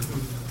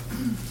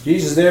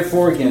 Jesus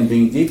therefore, again,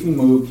 being deeply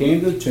moved,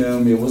 came to the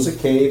tomb. It was a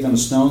cave and a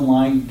stone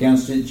lying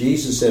against it.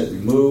 Jesus said,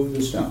 remove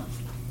the stone.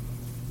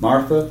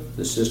 Martha,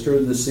 the sister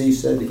of the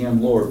deceased, said to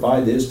him, Lord,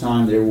 by this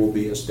time there will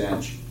be a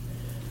stench,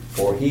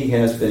 for he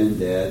has been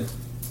dead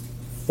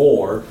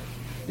 4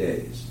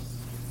 days.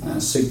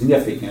 That's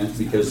significant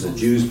because the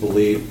Jews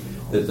believed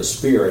that the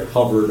spirit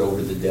hovered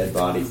over the dead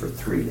body for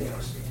 3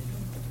 days.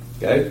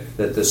 Okay?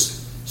 That the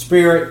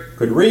spirit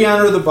could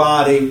re-enter the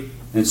body,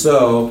 and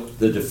so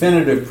the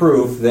definitive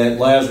proof that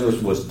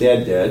Lazarus was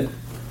dead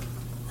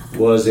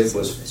was it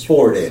was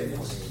 4 days.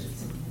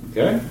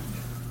 Okay?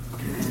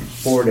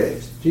 4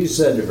 days. Jesus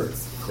said to her,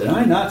 did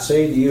I not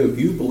say to you, if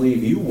you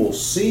believe, you will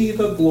see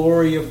the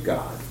glory of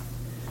God?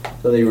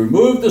 So they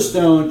removed the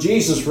stone.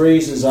 Jesus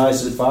raised his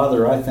eyes and said,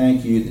 Father, I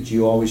thank you that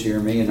you always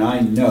hear me, and I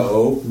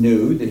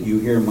knew that you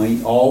hear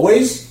me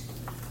always.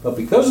 But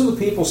because of the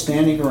people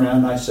standing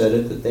around, I said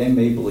it, that they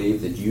may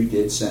believe that you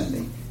did send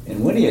me.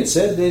 And when he had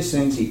said these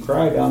things, he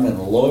cried out in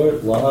a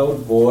loud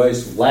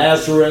voice,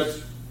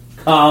 Lazarus,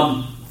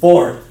 come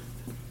forth.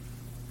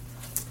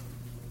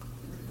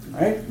 All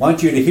right? I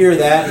want you to hear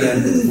that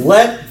in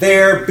let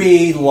there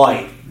be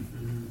light.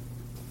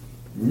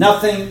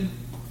 Nothing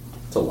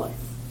to life.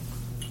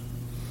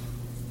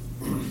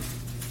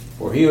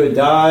 For he who had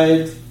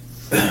died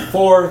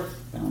forth,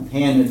 found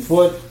hand and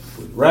foot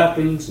with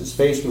wrappings, his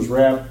face was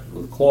wrapped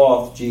with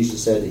cloth.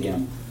 Jesus said to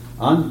him,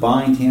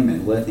 unbind him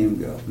and let him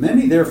go.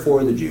 Many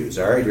therefore the Jews.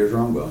 All right, here's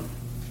where I'm going.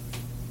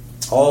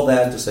 All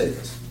that to say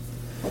this.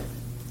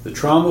 The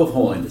trauma of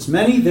holiness.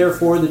 Many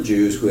therefore the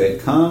Jews who had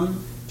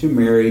come to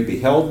Mary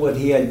beheld what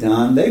he had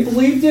done. They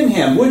believed in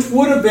him, which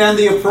would have been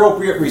the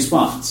appropriate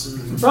response.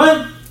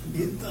 Right?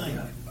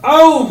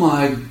 Oh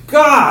my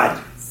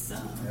God!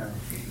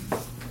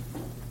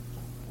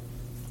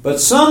 But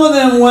some of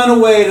them went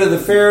away to the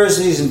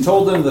Pharisees and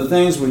told them the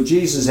things which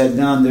Jesus had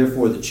done.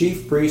 Therefore the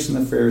chief priests and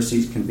the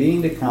Pharisees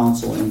convened a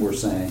council and were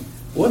saying,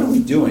 what are we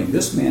doing?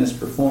 This man is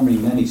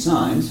performing many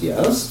signs.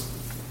 Yes.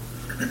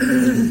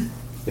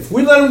 If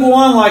we let him go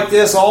on like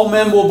this, all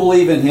men will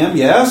believe in him.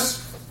 Yes.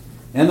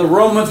 And the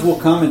Romans will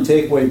come and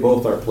take away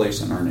both our place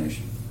and our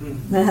nation.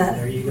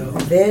 There you go.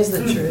 There's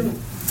the truth.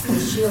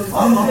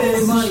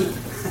 Money.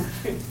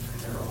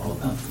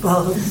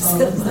 Well,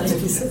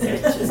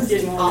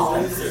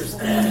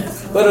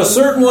 But a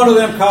certain one of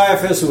them,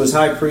 Caiaphas, who was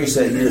high priest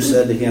that year,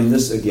 said to him,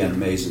 this again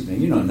amazes me,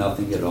 you know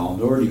nothing at all,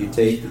 nor do you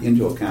take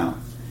into account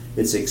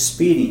it's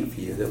expedient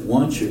for you that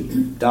one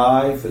should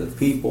die for the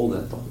people,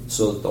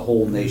 so that the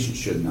whole nation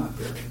should not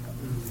perish.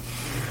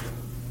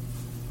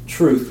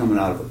 Truth coming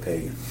out of a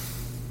pagan.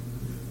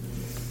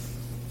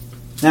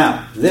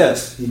 Now,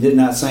 this, he did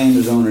not say in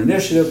his own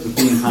initiative, but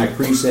being high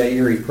priest that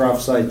year, he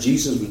prophesied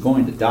Jesus was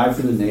going to die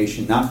for the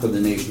nation, not for the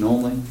nation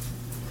only,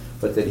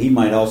 but that he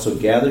might also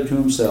gather to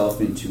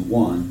himself into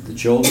one the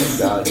children of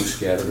God who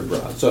scattered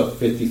abroad. So,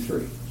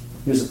 53.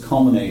 Here's a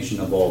culmination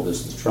of all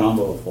this, the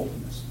trauma of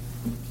holiness.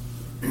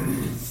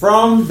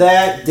 From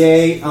that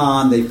day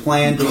on, they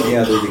planned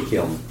together to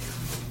kill him.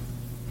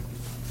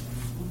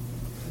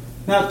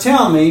 Now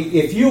tell me,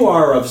 if you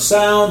are of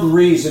sound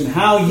reason,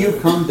 how you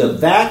come to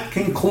that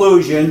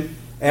conclusion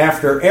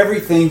after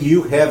everything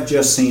you have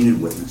just seen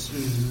and witnessed.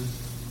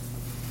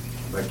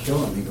 By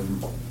killing him, you can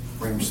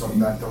bring something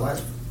back to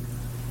life.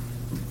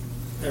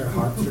 Their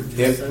hearts are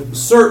just It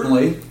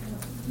certainly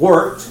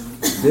worked,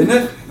 didn't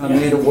it? I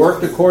mean, it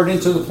worked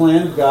according to the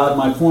plan of God.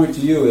 My point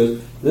to you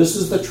is, this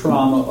is the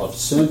trauma of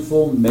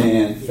sinful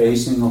man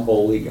facing a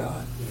holy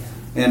God.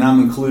 And I'm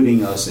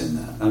including us in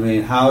that. I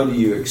mean, how do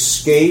you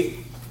escape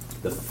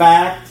the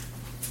fact,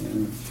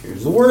 and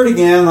here's the word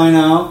again, I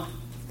know,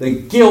 the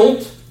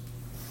guilt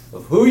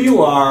of who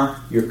you are,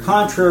 your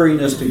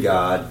contrariness to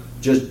God,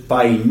 just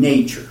by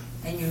nature.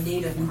 And your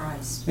need of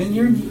Christ. And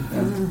your need,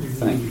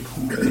 thank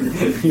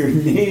you. Your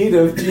need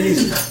of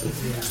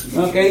Jesus.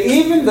 Okay,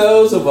 even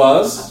those of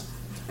us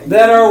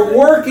that are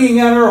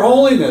working at our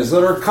holiness,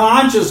 that are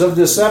conscious of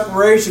the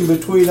separation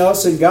between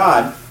us and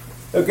God,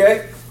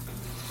 okay,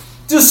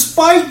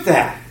 despite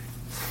that,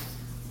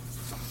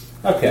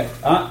 okay,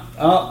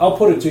 I'll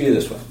put it to you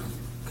this way.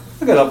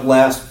 I got up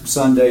last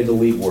Sunday to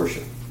lead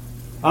worship.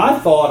 I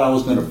thought I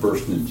was going to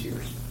burst into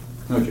tears.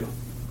 No joke.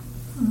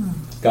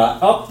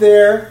 Got up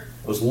there,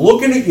 I was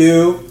looking at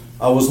you,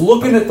 I was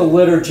looking at the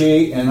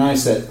liturgy, and I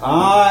said,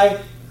 I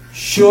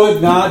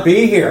should not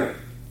be here.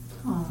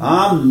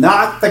 I'm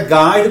not the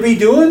guy to be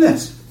doing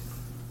this.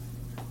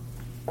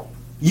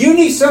 You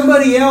need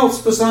somebody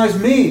else besides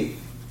me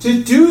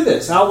to do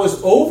this. I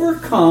was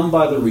overcome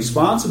by the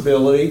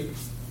responsibility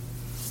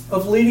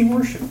of leading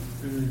worship.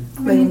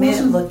 But he made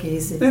it look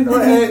easy. And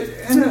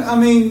I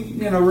mean,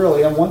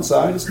 really, on one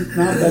side, it's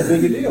not that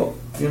big a deal,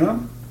 As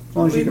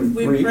long as you can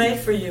We read. prayed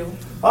for you.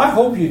 I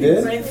hope you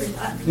did. Prayed for you.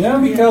 Yeah,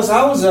 because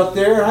I was up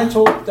there and I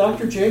told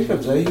Dr.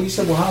 Jacobs, he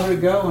said, well, how did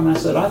it go? And I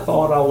said, I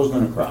thought I was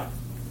going to cry.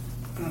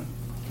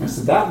 I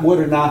said, that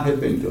would not have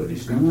been good. He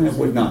said, no, it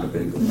would not have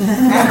been good.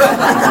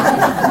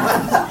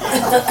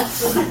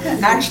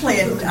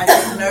 Actually, I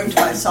didn't know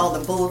until I saw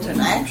the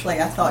bulletin. Actually,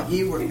 I thought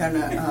you were going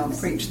to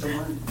preach the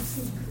one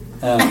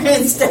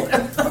instead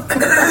of.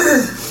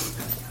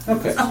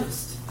 Okay.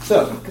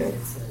 So,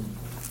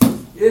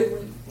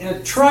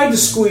 it tried to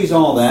squeeze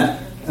all that.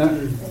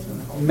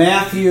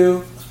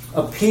 Matthew,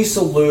 a piece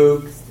of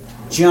Luke,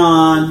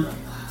 John,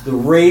 the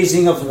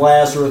raising of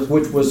Lazarus,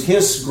 which was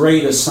his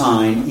greatest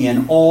sign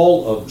in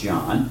all of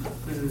John,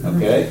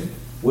 okay,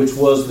 which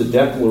was the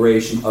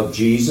declaration of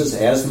Jesus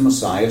as the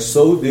Messiah,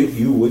 so that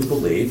you would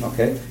believe,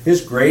 okay,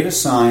 his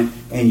greatest sign,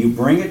 and you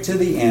bring it to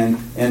the end,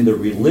 and the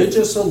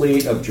religious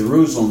elite of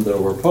Jerusalem that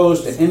were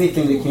opposed to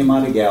anything that came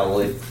out of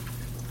Galilee,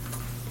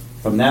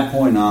 from that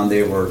point on,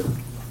 they were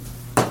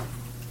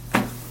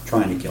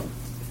trying to kill him.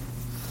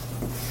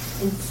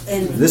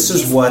 And This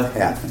is what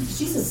happened.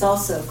 Jesus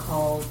also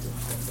called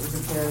the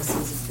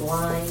Pharisees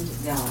blind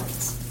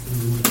guides.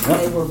 Yep.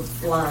 They were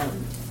blind,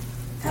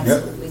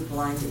 absolutely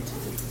blinded to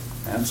the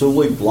truth.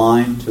 Absolutely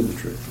blind to the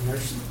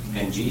truth.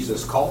 And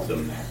Jesus called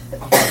them that.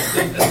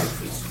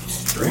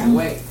 Straight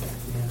away.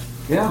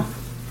 Yeah.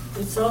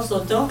 It's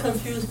also, don't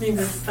confuse me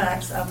with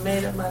facts. I've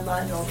made up my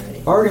mind already.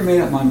 I already made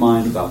up my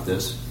mind about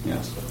this,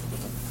 yes.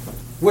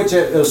 Which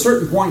at a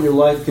certain point in your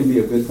life can be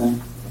a good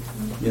thing.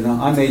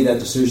 I made that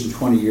decision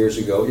 20 years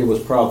ago. It was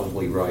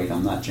probably right.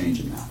 I'm not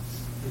changing that.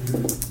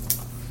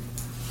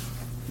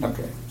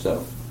 Okay,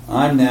 so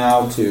I'm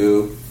now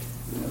to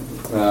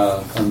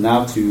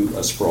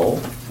a scroll,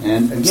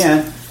 and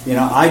again,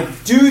 I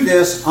do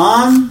this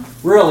on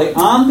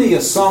the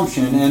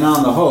assumption and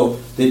on the hope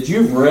that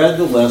you've read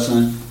the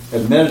lesson,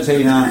 have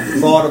meditated on it,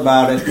 thought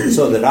about it,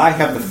 so that I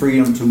have the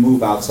freedom to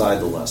move outside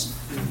the lesson.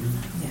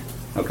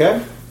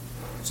 Okay,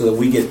 so that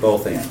we get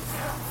both in.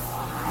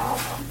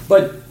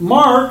 But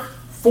Mark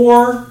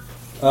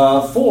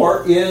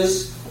 4:4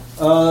 is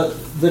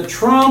the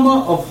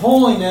trauma of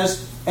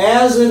holiness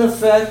as it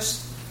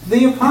affects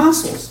the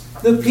apostles,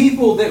 the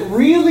people that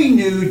really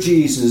knew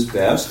Jesus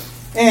best,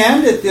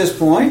 and at this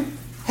point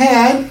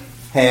had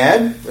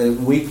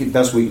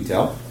best we can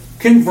tell,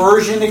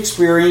 conversion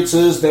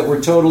experiences that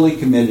were totally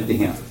committed to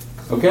him.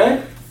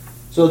 Okay?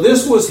 So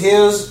this was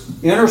his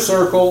inner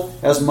circle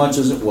as much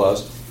as it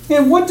was.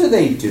 And what do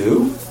they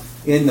do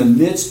in the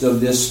midst of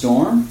this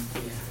storm?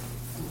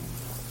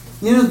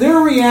 Their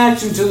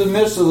reaction to the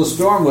midst of the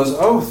storm was,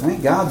 oh,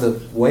 thank God the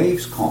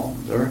waves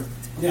calmed. Or,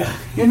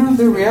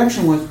 their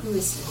reaction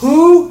was,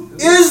 who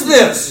is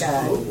this?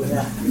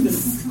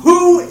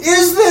 Who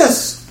is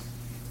this?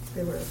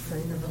 They were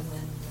afraid of the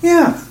wind.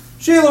 Yeah.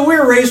 Sheila, we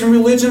were raised in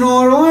religion all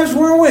our lives,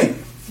 weren't we?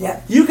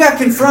 Yep. You got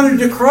confronted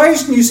to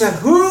Christ and you said,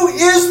 who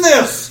is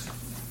this?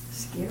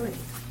 Scary.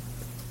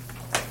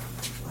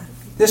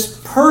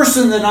 This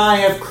person that I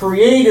have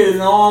created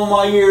in all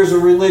my years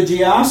of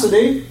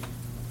religiosity,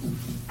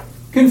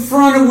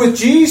 confronted with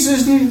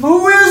Jesus,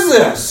 who is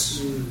this?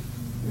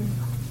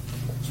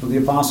 That's what the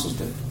apostles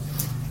did.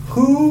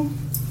 Who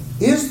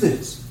is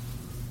this?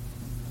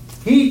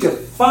 He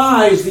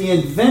defies the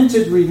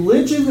invented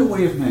religion that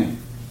we have made.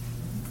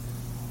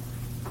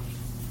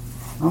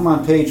 I'm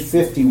on page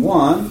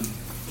 51,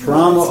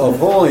 Trauma of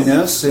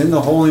Holiness in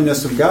the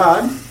Holiness of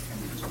God.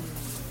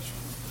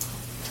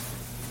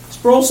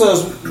 Sproul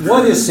says,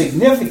 what is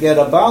significant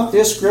about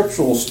this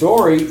scriptural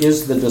story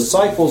is the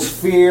disciples'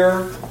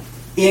 fear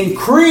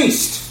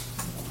increased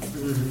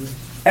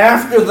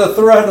after the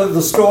threat of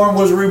the storm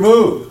was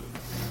removed.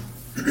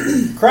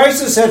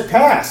 Crisis had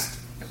passed.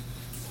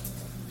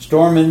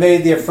 Storm had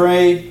made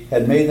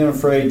them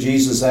afraid.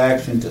 Jesus'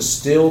 action to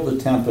still the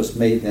tempest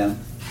made them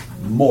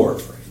more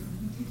afraid.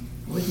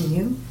 Wouldn't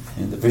you?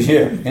 In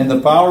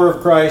the power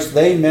of Christ,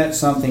 they met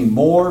something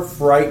more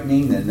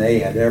frightening than they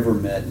had ever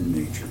met in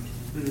nature.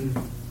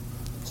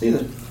 See,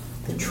 the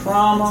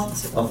trauma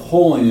of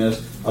holiness,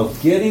 of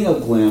getting a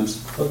glimpse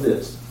of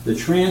this, the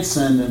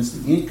transcendence,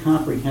 the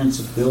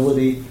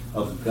incomprehensibility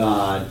of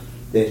God,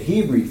 that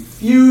He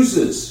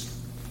refuses,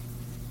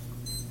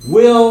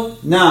 will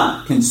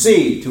not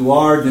concede to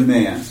our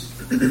demands.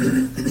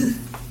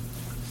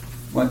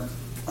 What?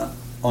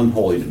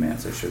 Unholy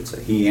demands, I should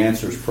say. He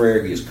answers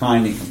prayer. He is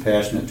kind and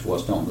compassionate to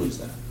us. Don't lose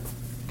that.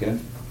 Okay?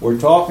 We're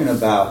talking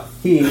about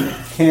He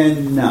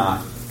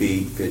cannot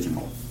be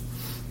pigeonholed.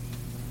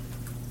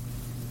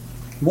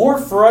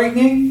 More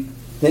frightening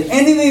than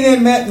anything they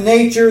met in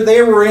nature,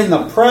 they were in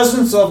the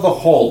presence of the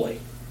holy.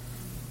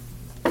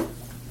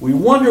 We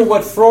wonder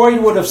what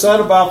Freud would have said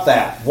about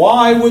that.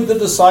 Why would the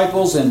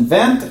disciples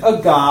invent a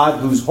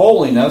God whose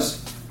holiness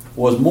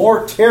was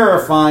more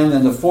terrifying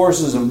than the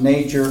forces of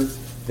nature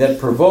that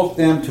provoked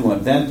them to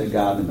invent a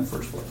God in the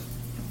first place?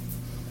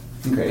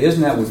 Okay,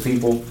 isn't that what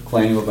people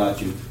claim about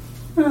you?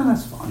 Well,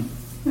 that's fine.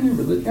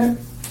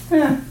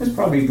 That's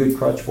probably a good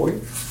crutch for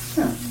you.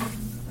 Yeah.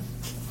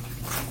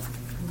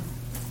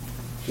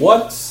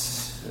 What,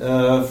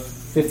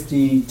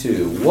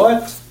 52,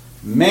 what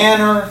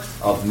manner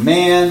of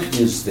man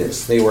is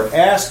this? They were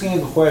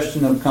asking a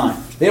question of kind.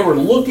 They were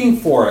looking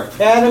for a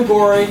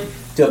category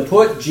to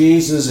put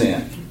Jesus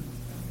in.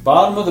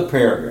 Bottom of the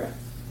paragraph.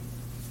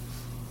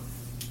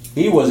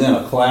 He was in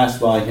a class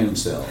by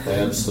himself,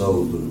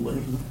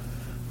 absolutely.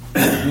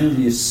 And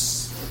you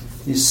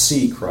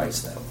see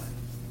Christ that way.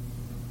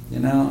 You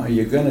know, are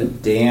you going to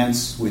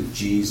dance with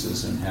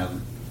Jesus in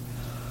heaven?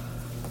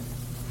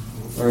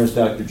 Or as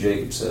Dr.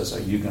 Jacob says,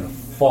 are you going to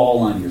fall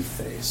on your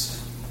face?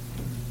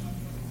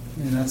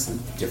 And that's the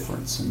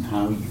difference in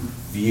how you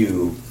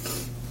view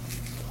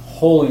the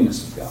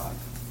holiness of God.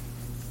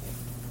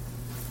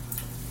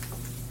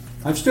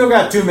 I've still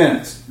got 2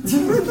 minutes.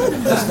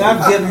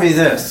 Stop giving me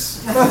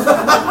this.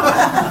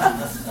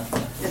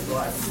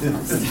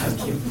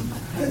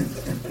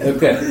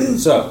 Okay,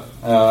 so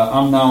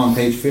I'm now on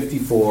page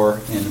 54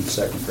 in the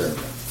second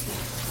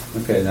paragraph.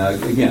 Okay, now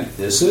again,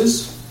 this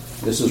is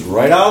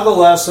right out of the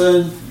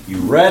lesson. You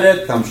read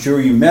it. I'm sure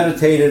you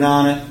meditated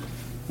on it.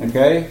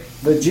 Okay?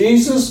 But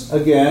Jesus,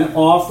 again,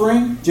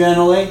 offering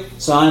gently,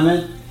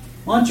 Simon,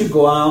 why don't you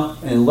go out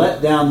and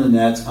let down the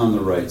nets on the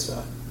right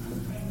side?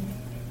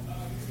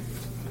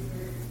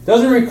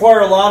 Doesn't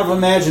require a lot of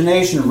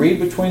imagination to read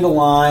between the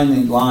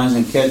lines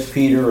and catch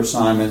Peter or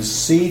Simon's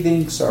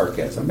seething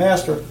sarcasm.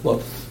 Master,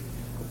 look,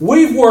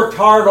 we've worked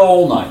hard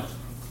all night.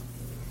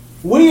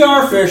 We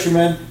are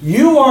fishermen.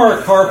 You are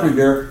a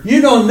carpenter.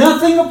 You know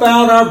nothing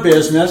about our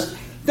business.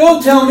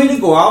 Don't tell me to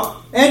go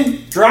out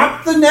and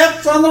drop the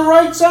nets on the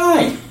right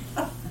side.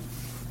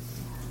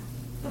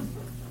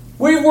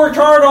 We've worked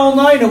hard all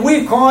night and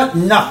we've caught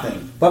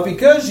nothing. But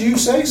because you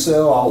say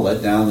so, I'll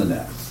let down the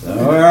nets.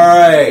 All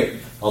right.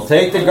 I'll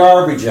take the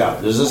garbage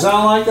out. Does it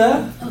sound like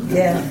that?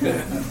 Yeah.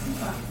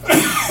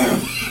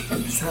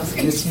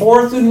 It's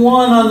 4th and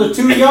 1 on the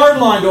 2-yard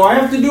line. Do I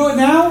have to do it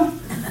now?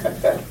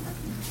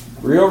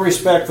 Real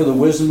respect for the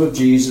wisdom of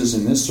Jesus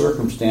in this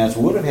circumstance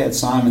would have had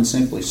Simon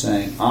simply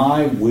saying,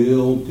 I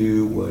will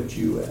do what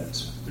you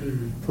ask.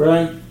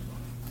 Right?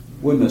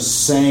 Wouldn't a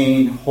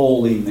sane,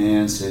 holy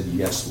man said,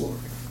 yes, Lord?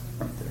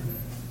 Right there.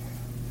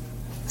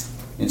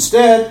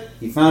 Instead,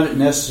 he found it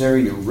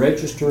necessary to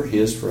register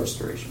his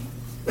frustration.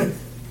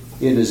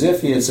 It is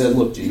if he had said,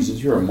 look,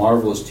 Jesus, you're a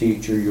marvelous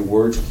teacher. Your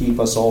words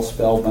keep us all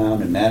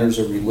spellbound. In matters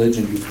of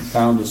religion, you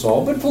confound us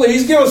all. But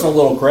please, give us a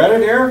little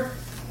credit here.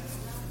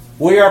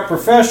 We are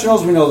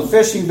professionals. We know the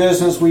fishing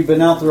business. We've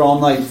been out there all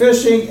night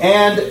fishing,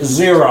 and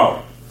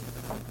 0.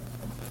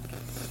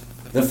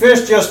 The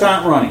fish just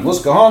aren't running.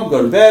 Let's go home,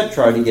 go to bed,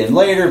 try it again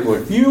later.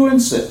 But if you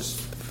insist,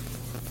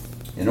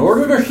 in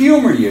order to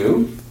humor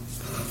you,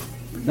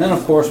 then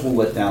of course we'll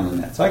let down the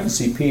nets. I can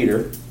see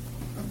Peter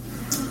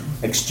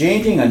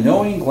exchanging a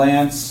knowing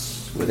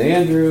glance with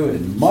Andrew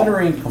and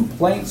muttering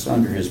complaints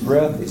under his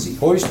breath as he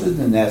hoisted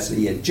the nets that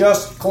he had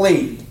just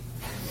cleaned.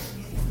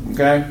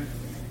 Okay?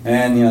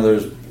 And,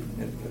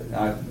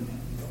 I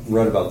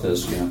read about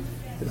this,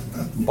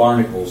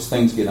 barnacles,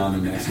 things get on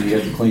the nets, and you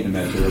have to clean them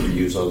after every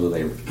use, although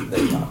they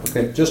not.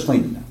 Okay? Just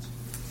clean the nets.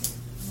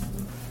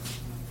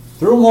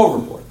 Threw them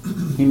overboard.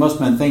 He must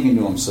have been thinking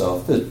to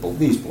himself,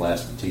 these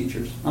blasted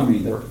teachers,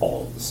 they're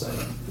all the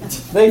same.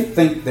 They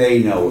think they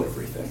know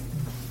everything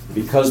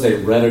because they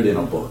read it in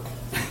a book.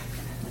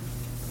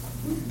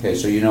 Okay,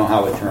 so you know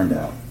how it turned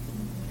out.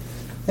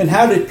 And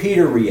how did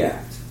Peter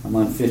react? I'm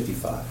on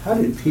 55. How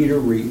did Peter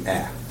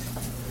react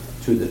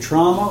to the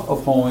trauma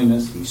of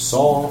holiness he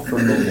saw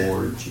from the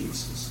Lord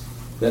Jesus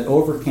that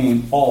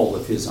overcame all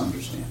of his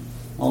understanding,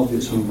 all of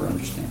his human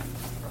understanding?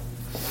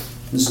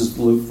 This is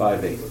Luke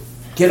 5:8.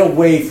 Get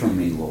away from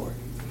me, Lord.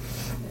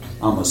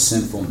 I'm a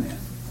sinful man.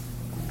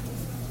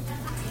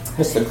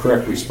 That's the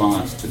correct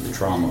response to the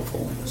trauma of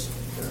holiness.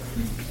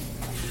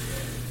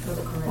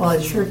 Well,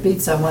 it sure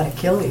beats I want to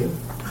kill you.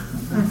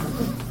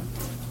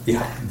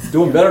 Yeah,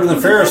 doing better than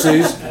the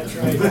Pharisees. That's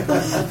right.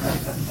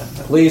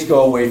 Please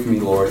go away from me,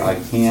 Lord. I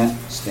can't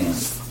stand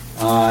it.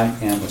 I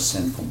am a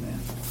sinful man.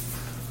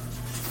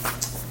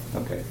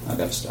 Okay, I've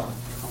got to stop.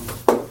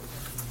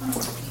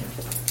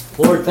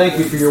 Lord, thank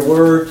you for your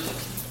word.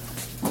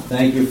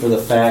 Thank you for the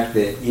fact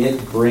that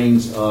it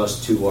brings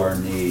us to our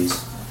knees.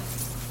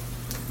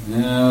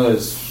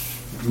 As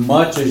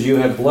much as you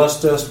have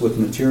blessed us with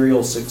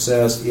material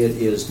success, it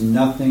is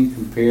nothing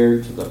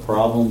compared to the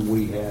problem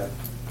we have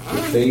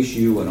to face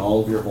you in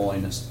all of your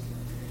holiness.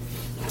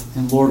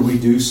 And Lord, we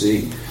do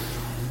see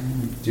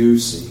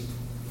the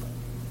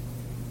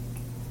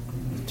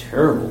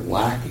terrible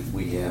lacking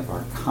we have,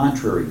 our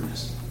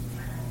contrariness.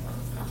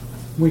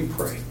 We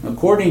pray,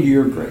 according to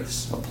your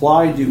grace,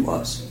 applied to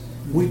us,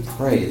 we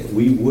pray that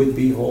we would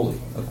be holy,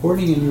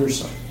 according in your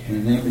sight.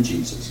 In the name of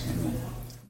Jesus, amen.